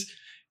land,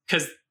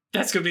 because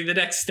that's going to be the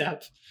next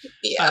step.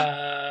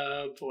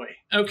 Yeah. Boy.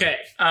 Okay.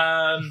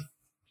 I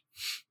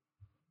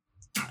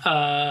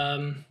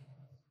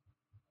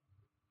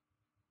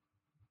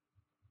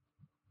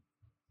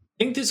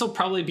think this will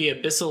probably be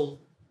Abyssal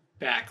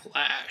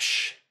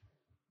Backlash.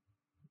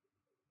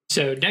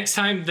 So next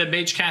time the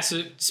mage casts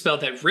a spell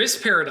that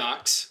risks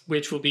paradox,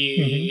 which will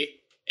be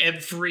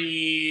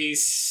every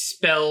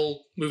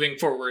spell moving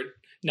forward.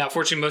 Now,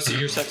 fortunately, most of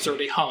your stuff's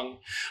already hung.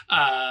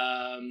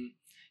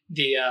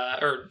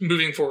 Or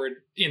moving forward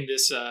in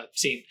this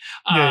scene.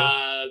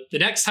 The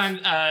next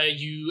time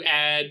you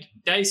add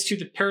dice to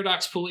the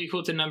paradox pool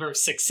equal to the number of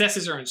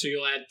successes earned, so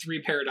you'll add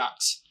 3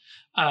 paradox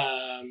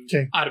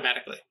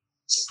automatically.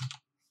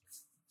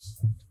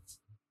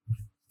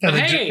 And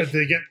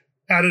they get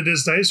added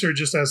as dice or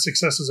just as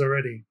successes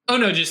already? Oh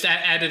no, just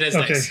added as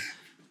dice.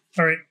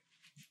 All right.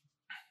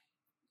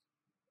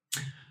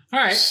 All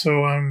right.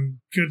 So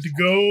I'm good to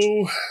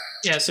go.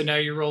 Yeah, so now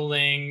you're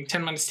rolling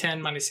 10 minus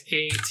 10 minus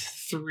 8,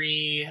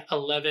 3,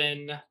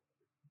 11.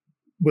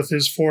 With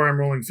his 4, I'm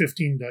rolling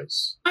 15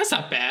 dice. That's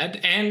not bad.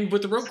 And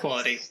with the roll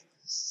quality.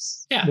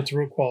 Yeah. With the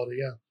roll quality,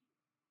 yeah.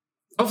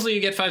 Hopefully you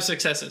get 5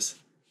 successes.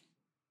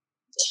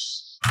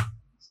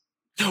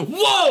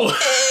 Whoa!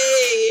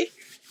 Hey!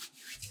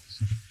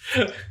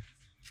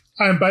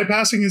 I'm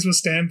bypassing his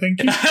withstand,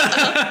 thank you.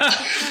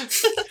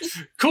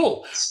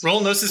 Cool.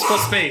 Roll Gnosis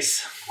plus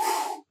space.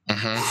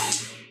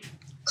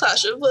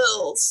 Clash of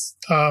Wills.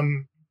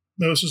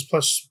 Gnosis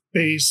plus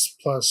space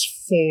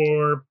plus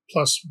 4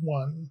 plus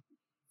 1.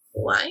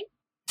 Why?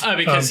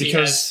 Because he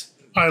has...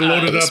 I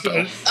loaded up.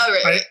 Right.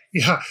 I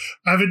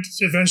have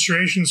advanced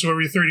duration, so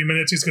every 30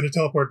 minutes he's going to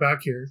teleport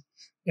back here.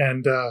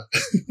 And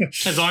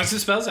as long as the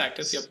spell's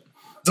active, yep.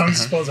 As long as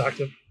the spell's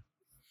active.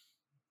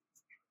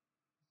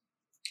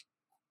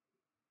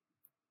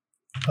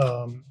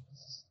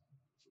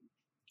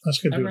 That's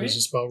good to do it as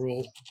a spell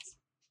roll.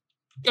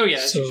 Oh yeah,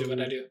 that's usually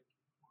what I do.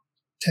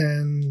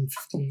 10,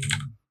 15,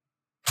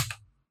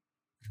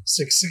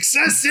 6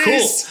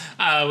 successes!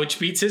 Cool. Which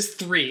beats his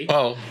 3.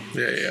 Oh,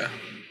 yeah.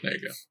 There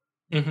you go.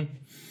 Mm-hmm.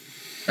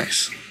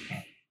 Nice.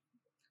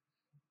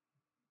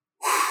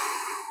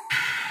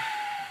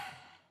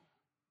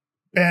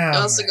 Bam.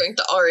 I'm also going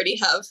to already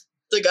have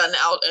the gun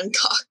out and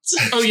cocked.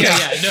 Oh yeah.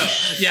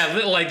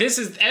 Like this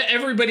is,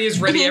 everybody is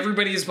ready.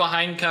 Everybody is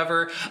behind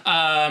cover.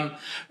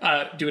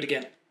 Do it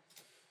again.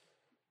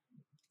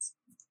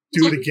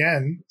 Do it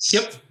again?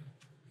 Yep.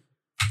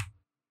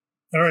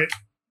 All right.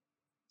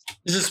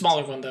 This is a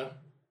smaller one though.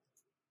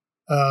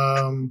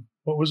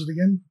 What was it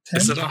again? 10?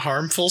 Is it a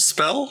harmful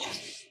spell?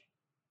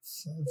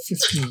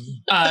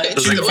 15.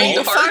 Does it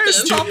qualify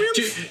as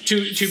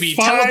to be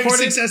 5 teleported?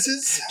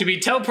 Successes? To be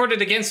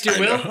teleported against your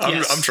will?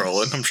 I'm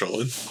trolling.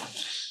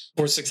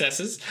 4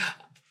 successes.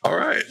 All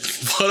right.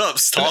 What up,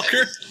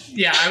 Stalker?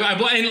 Yeah,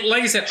 and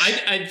like I said,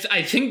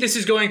 I think this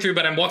is going through,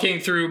 but I'm walking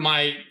through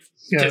my...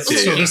 Yeah,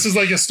 so this is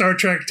like a Star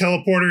Trek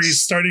teleporter.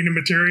 He's starting to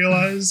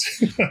materialize.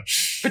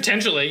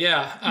 Potentially,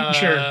 yeah.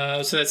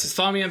 Sure. So that's his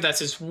thaumium. That's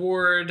his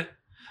ward.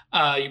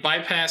 You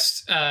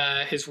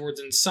bypassed his wards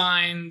and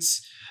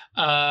signs.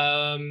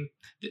 To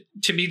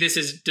me,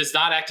 this does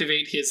not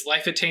activate his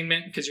life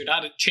attainment because you're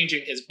not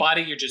changing his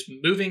body. You're just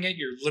moving it.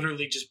 You're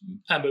literally just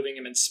moving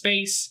him in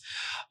space.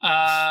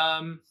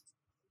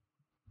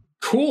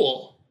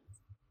 Cool.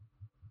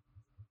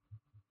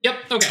 Yep.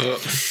 Okay.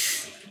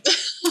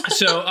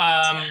 So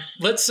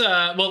let's.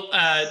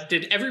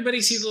 Did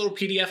everybody see the little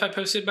PDF I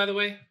posted? By the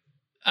way,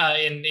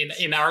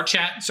 in our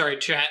chat. Sorry,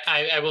 chat.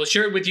 I will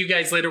share it with you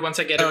guys later once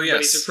I get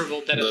everybody's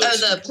approval. That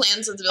the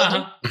plans of the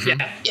building.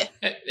 Yeah.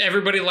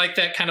 Everybody liked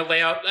that kind of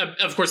layout.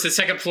 Of course, the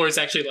second floor is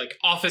actually like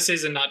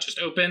offices and not just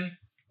open.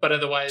 But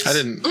otherwise, I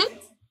didn't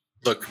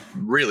look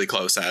really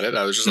close at it.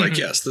 I was just like,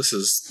 yes, this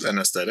is an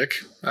aesthetic.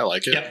 I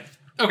like it. Yep.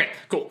 Okay.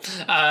 Cool.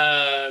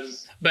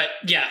 But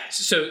yeah,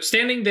 so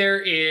standing there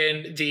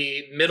in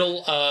the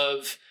middle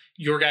of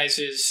your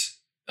guys's...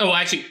 Oh,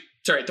 actually,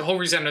 sorry. The whole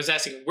reason I was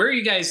asking, where are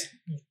you guys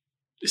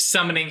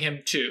summoning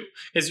him to?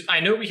 Because I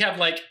know we have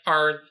like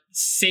our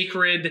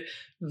sacred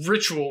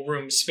ritual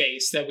room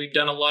space that we've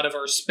done a lot of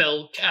our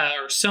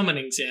our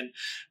summonings in,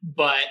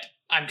 but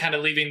I'm kind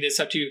of leaving this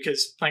up to you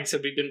because, like I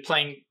said, we've been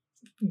playing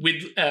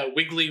with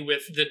wiggly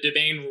with the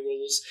domain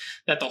rules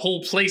that the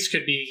whole place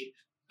could be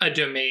a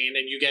domain,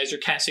 and you guys are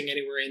casting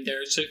anywhere in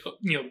there. So,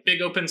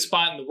 big open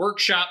spot in the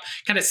workshop.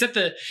 Kind of set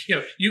the,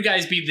 you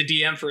guys be the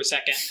DM for a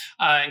second,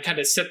 and kind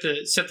of set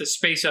the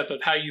space up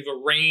of how you've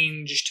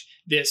arranged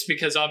this,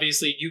 because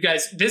obviously you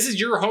guys, this is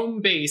your home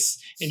base,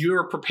 and you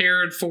are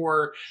prepared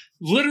for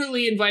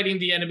literally inviting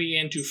the enemy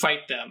in to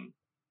fight them.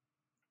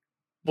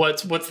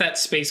 What's that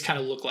space kind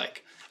of look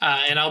like?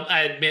 And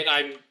I admit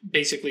I'm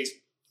basically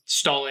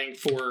stalling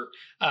for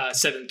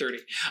 7:30.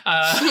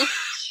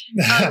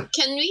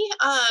 Can we?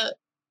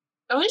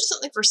 I want to do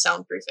something for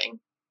soundproofing.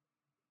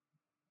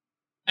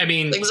 I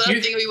mean, like, was that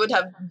a thing we would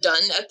have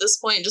done at this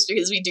point, just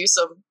because we do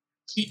some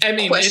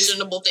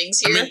questionable things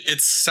here? I mean,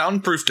 it's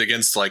soundproofed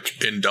against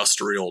like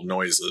industrial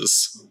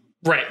noises,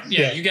 right?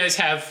 Yeah, you guys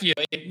have so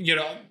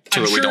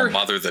that we don't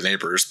bother the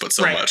neighbors, but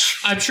so much.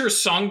 I'm sure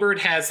Songbird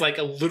has like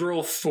a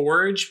literal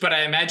forge, but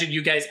I imagine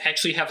you guys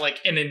actually have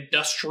like an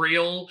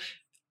industrial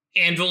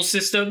anvil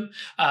system.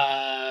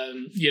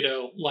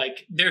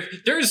 Like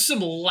there's some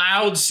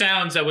loud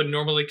sounds that would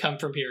normally come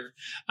from here.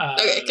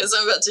 Okay, because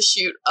I'm about to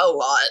shoot a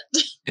lot.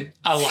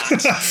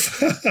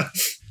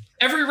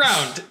 Every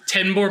round,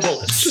 10 more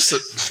bullets.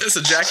 It's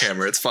a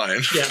jackhammer. It's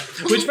fine. Yeah.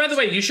 Which, by the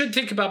way, you should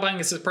think about buying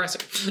a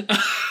suppressor.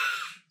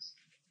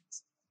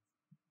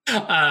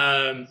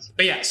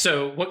 But yeah.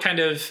 So, what kind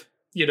of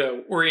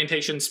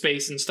orientation,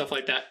 space, and stuff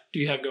like that do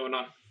you have going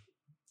on?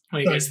 What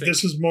do you guys think?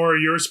 This is more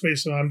your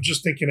space, and I'm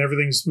just thinking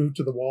everything's moved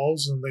to the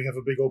walls, and they have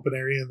a big open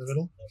area in the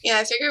middle. Yeah,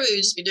 I figured we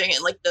would just be doing it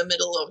in like the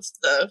middle of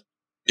the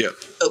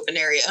open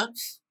area.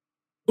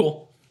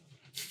 Cool.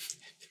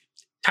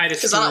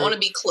 Because I don't want to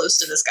be close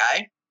to this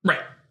guy.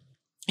 Right.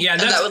 Yeah,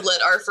 and that would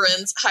let our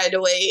friends hide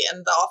away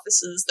in the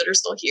offices that are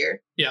still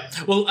here. Yeah.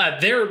 Well,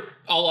 they're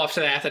all off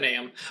to the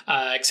Athenaeum,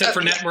 except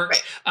for Network.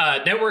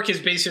 Right. Network is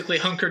basically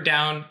hunkered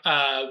down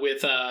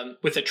with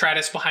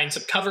Atratus behind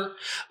some cover.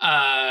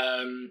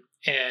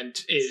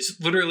 And is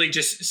literally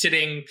just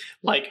sitting,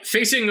 like,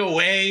 facing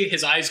away,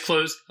 his eyes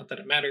closed. Not that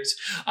it matters.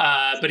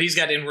 But he's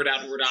got inward,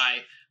 outward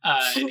eye.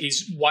 And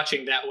he's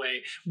watching that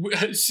way.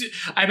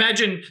 I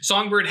imagine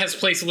Songbird has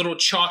placed a little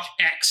chalk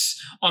X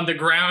on the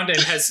ground and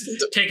has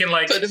taken,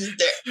 like... Put him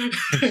there.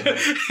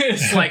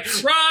 It's like,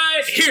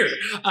 right here!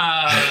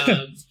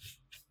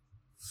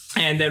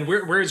 And then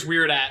where's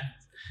Weird at?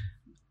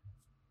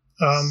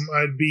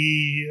 I'd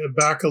be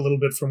back a little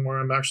bit from where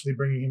I'm actually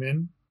bringing him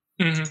in.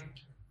 Mm-hmm.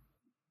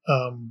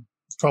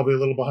 Probably a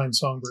little behind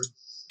Songbird.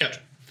 Gotcha.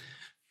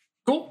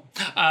 Cool.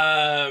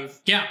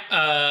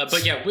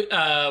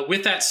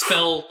 With that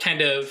spell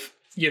kind of,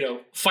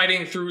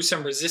 fighting through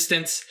some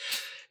resistance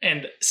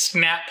and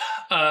snap.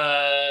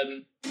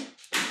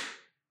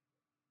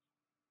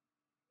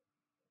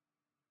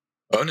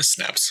 Bonus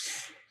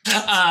snaps.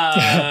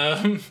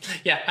 I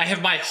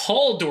have my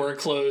hall door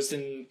closed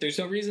and there's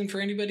no reason for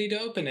anybody to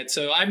open it.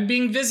 So I'm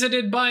being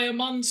visited by a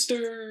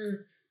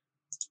monster.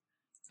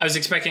 I was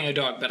expecting a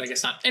dog, but I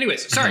guess not.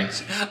 Anyways, sorry.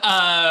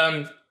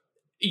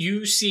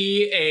 You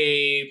see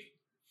a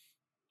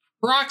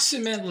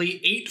approximately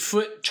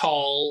 8-foot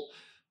tall,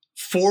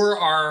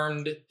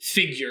 4-armed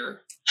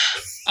figure.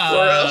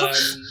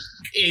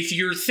 If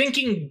you're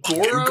thinking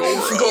Goro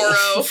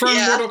from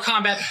Mortal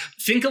Kombat,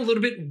 think a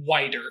little bit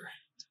wider.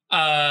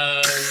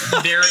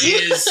 There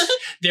is.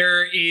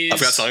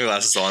 I've got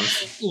sunglasses on.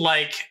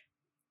 Like,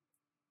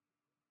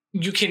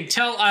 you can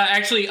tell.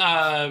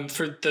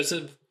 For those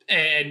of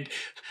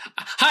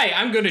hi,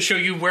 I'm going to show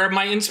you where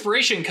my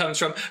inspiration comes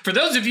from. For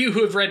those of you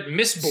who have read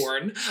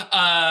Mistborn,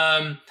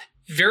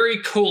 very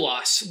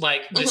Kolos.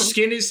 Like, the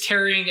skin is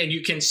tearing and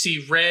you can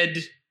see red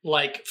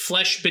like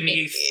flesh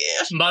beneath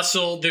Yeah.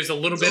 muscle. There's a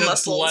little The bit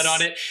muscles. of blood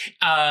on it.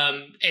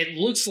 It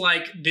looks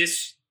like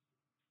this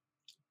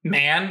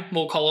man,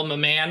 we'll call him a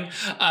man,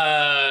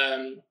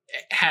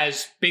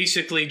 has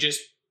basically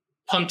just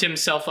pumped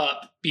himself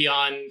up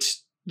beyond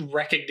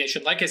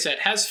recognition. Like I said,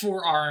 has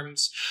 4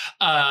 arms.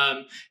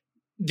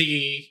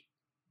 The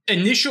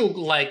initial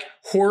like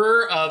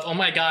horror of, oh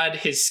my god,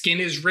 his skin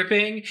is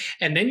ripping,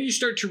 and then you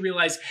start to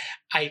realize,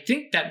 I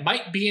think that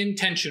might be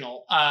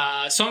intentional.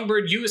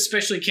 Songbird, you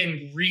especially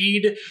can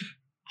read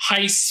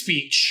high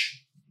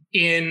speech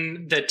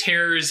in the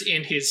tears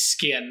in his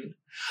skin.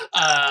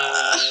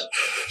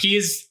 He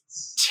is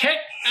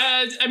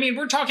I mean,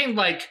 we're talking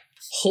like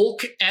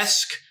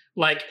Hulk-esque,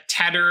 like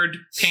tattered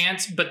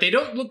pants, but they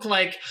don't look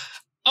like,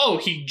 oh,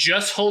 he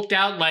just hulked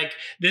out. Like,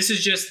 this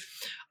is just,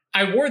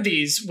 I wore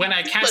these when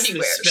I cast Bloody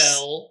this wears.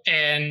 spell,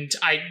 and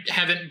I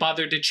haven't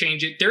bothered to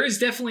change it. There is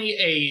definitely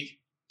a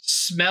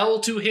smell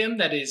to him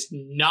that is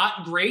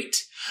not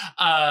great.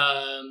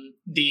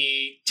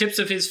 The tips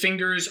of his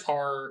fingers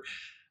are...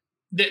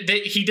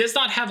 he does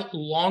not have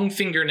long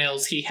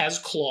fingernails. He has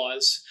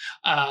claws.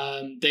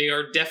 They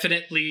are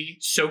definitely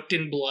soaked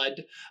in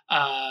blood.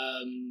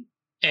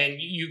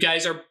 And you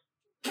guys are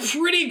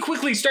pretty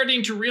quickly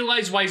starting to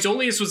realize why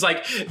Zolius was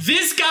like,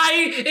 this guy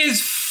is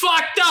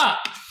fucked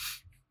up.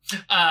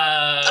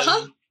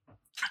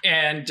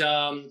 And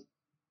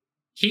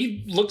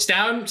he looks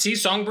down,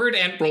 sees Songbird,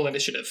 and roll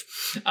initiative.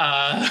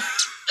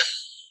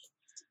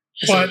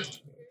 But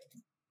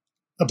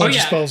a bunch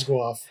of spells go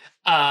off.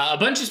 A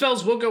bunch of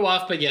spells will go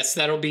off, but yes,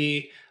 that'll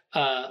be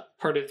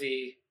part of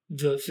the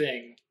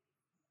thing.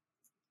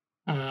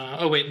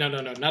 Oh wait, no,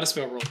 not a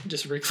spell roll,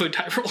 just a regular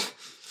die roll.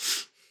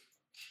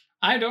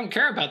 I don't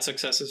care about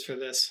successes for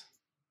this.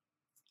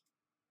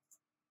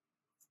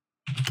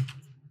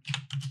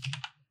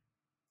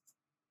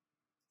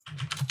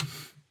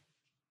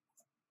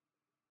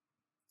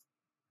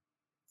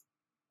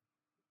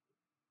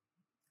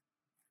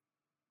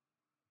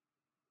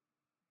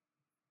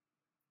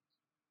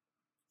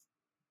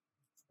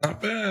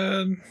 Not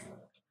bad.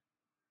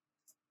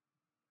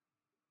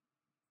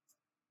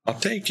 I'll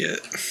take it.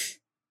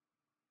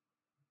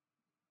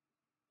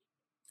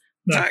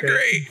 Not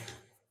great.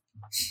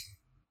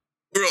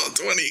 Roll a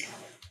 20.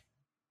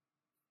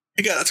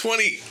 I got a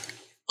 20.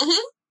 Mhm.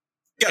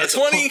 Got a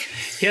 20.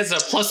 He has a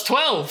plus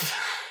 12.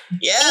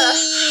 Yeah.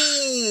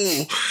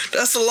 Ooh,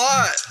 that's a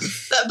lot.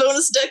 That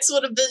bonus dex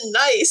would have been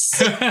nice.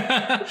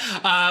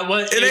 Well,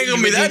 It ain't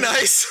gonna be that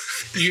nice.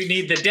 You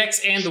need the dex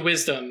and the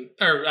wisdom,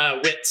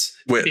 or wits.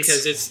 Wits.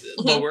 Because it's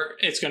lower.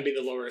 It's going to be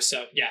the lower.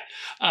 So, yeah.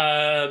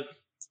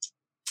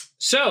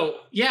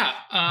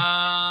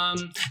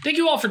 Thank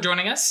you all for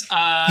joining us. We're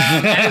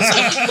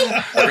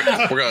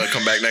gonna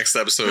come back next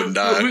episode and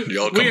die.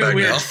 Y'all come back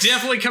we're now.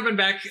 definitely coming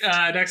back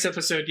next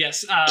episode,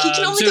 yes. He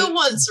can only go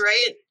once,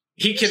 right?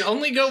 He can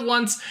only go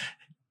once.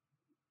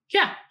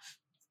 Yeah.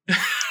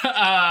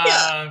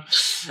 That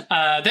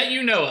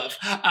you know of.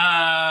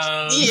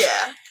 Yeah.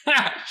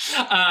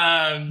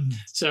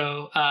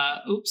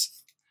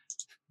 Oops.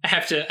 I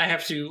have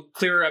to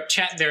clear up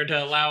chat there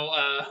to allow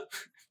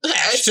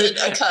I said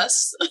a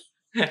cuss.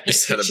 You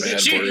said a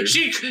bad word.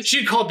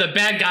 She called the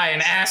bad guy an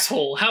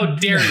asshole. How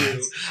dare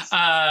you?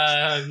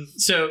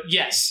 So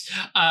yes.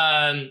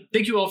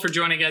 Thank you all for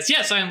joining us.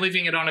 Yes, I am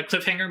leaving it on a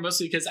cliffhanger,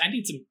 mostly because I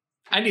need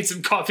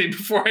some coffee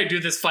before I do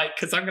this fight,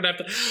 because I'm gonna have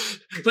to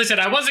listen.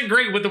 I wasn't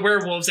great with the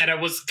werewolves, and I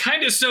was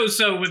kind of so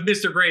with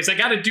Mr. Graves. I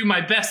got to do my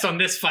best on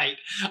this fight.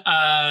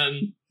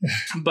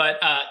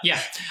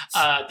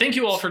 Thank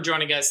you all for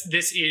joining us.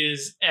 This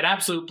is an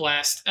absolute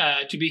blast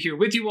to be here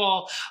with you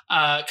all.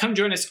 Come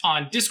join us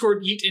on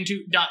Discord,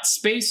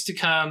 yeetinto.space, to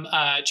come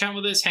chat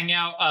with us, hang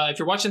out. If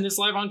you're watching this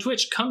live on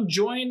Twitch, come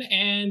join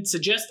and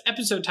suggest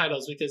episode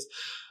titles, because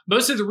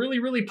most of the really,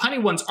 really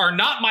punny ones are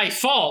not my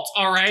fault,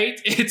 all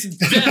right? It's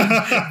them.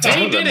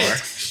 They did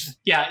it.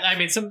 Yeah, I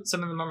mean, some of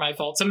them are my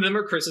fault. Some of them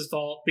are Chris's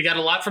fault. We got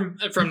a lot from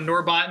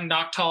Norbot and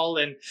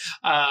Noctal, and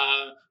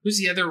who's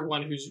the other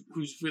one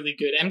who's really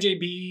good?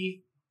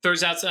 MJB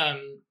throws out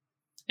some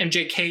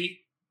MJK.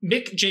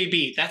 Mick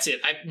JB, that's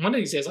it. One of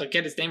these days I'll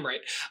get his name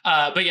right.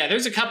 But yeah,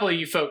 there's a couple of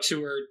you folks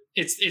who are,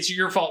 it's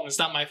your fault and it's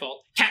not my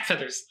fault. Cat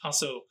Feathers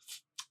also.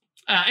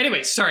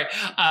 Anyways, sorry.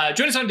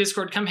 Join us on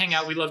Discord. Come hang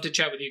out. We'd love to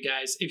chat with you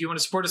guys. If you want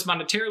to support us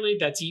monetarily,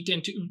 that's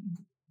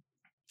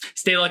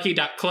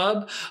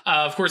staylucky.club.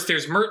 Of course,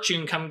 there's merch. You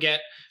can come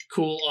get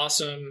cool,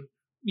 awesome,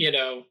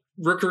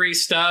 rookery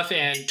stuff,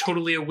 and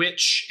Totally a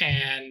Witch,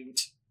 and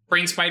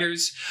brain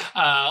spiders,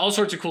 all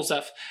sorts of cool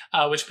stuff,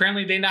 which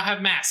apparently they now have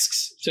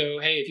masks. So,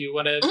 hey, if you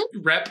want to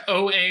rep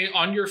OA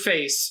on your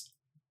face,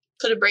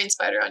 Put a brain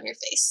spider on your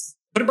face.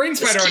 put a brain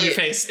spider It's on your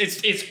cute. face.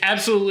 It's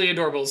absolutely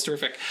adorable. It's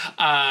terrific.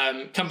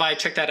 Come by,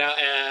 check that out.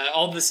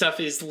 All the stuff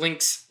is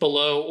links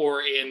below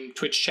or in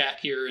Twitch chat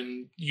here,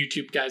 and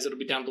YouTube, guys, it'll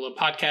be down below.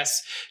 Podcasts,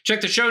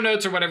 check the show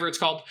notes or whatever it's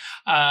called.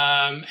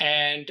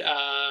 Podcast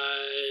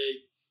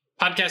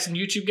and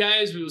YouTube,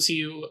 guys, we will see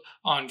you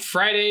on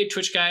Friday.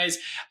 Twitch, guys,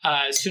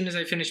 as soon as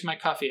I finish my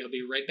coffee, I'll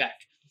be right back.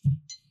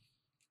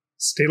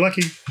 Stay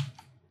lucky.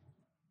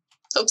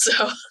 Hope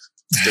so.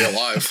 Stay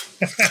alive.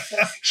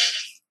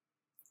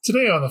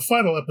 Today on the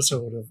final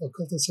episode of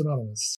Occultists Anonymous.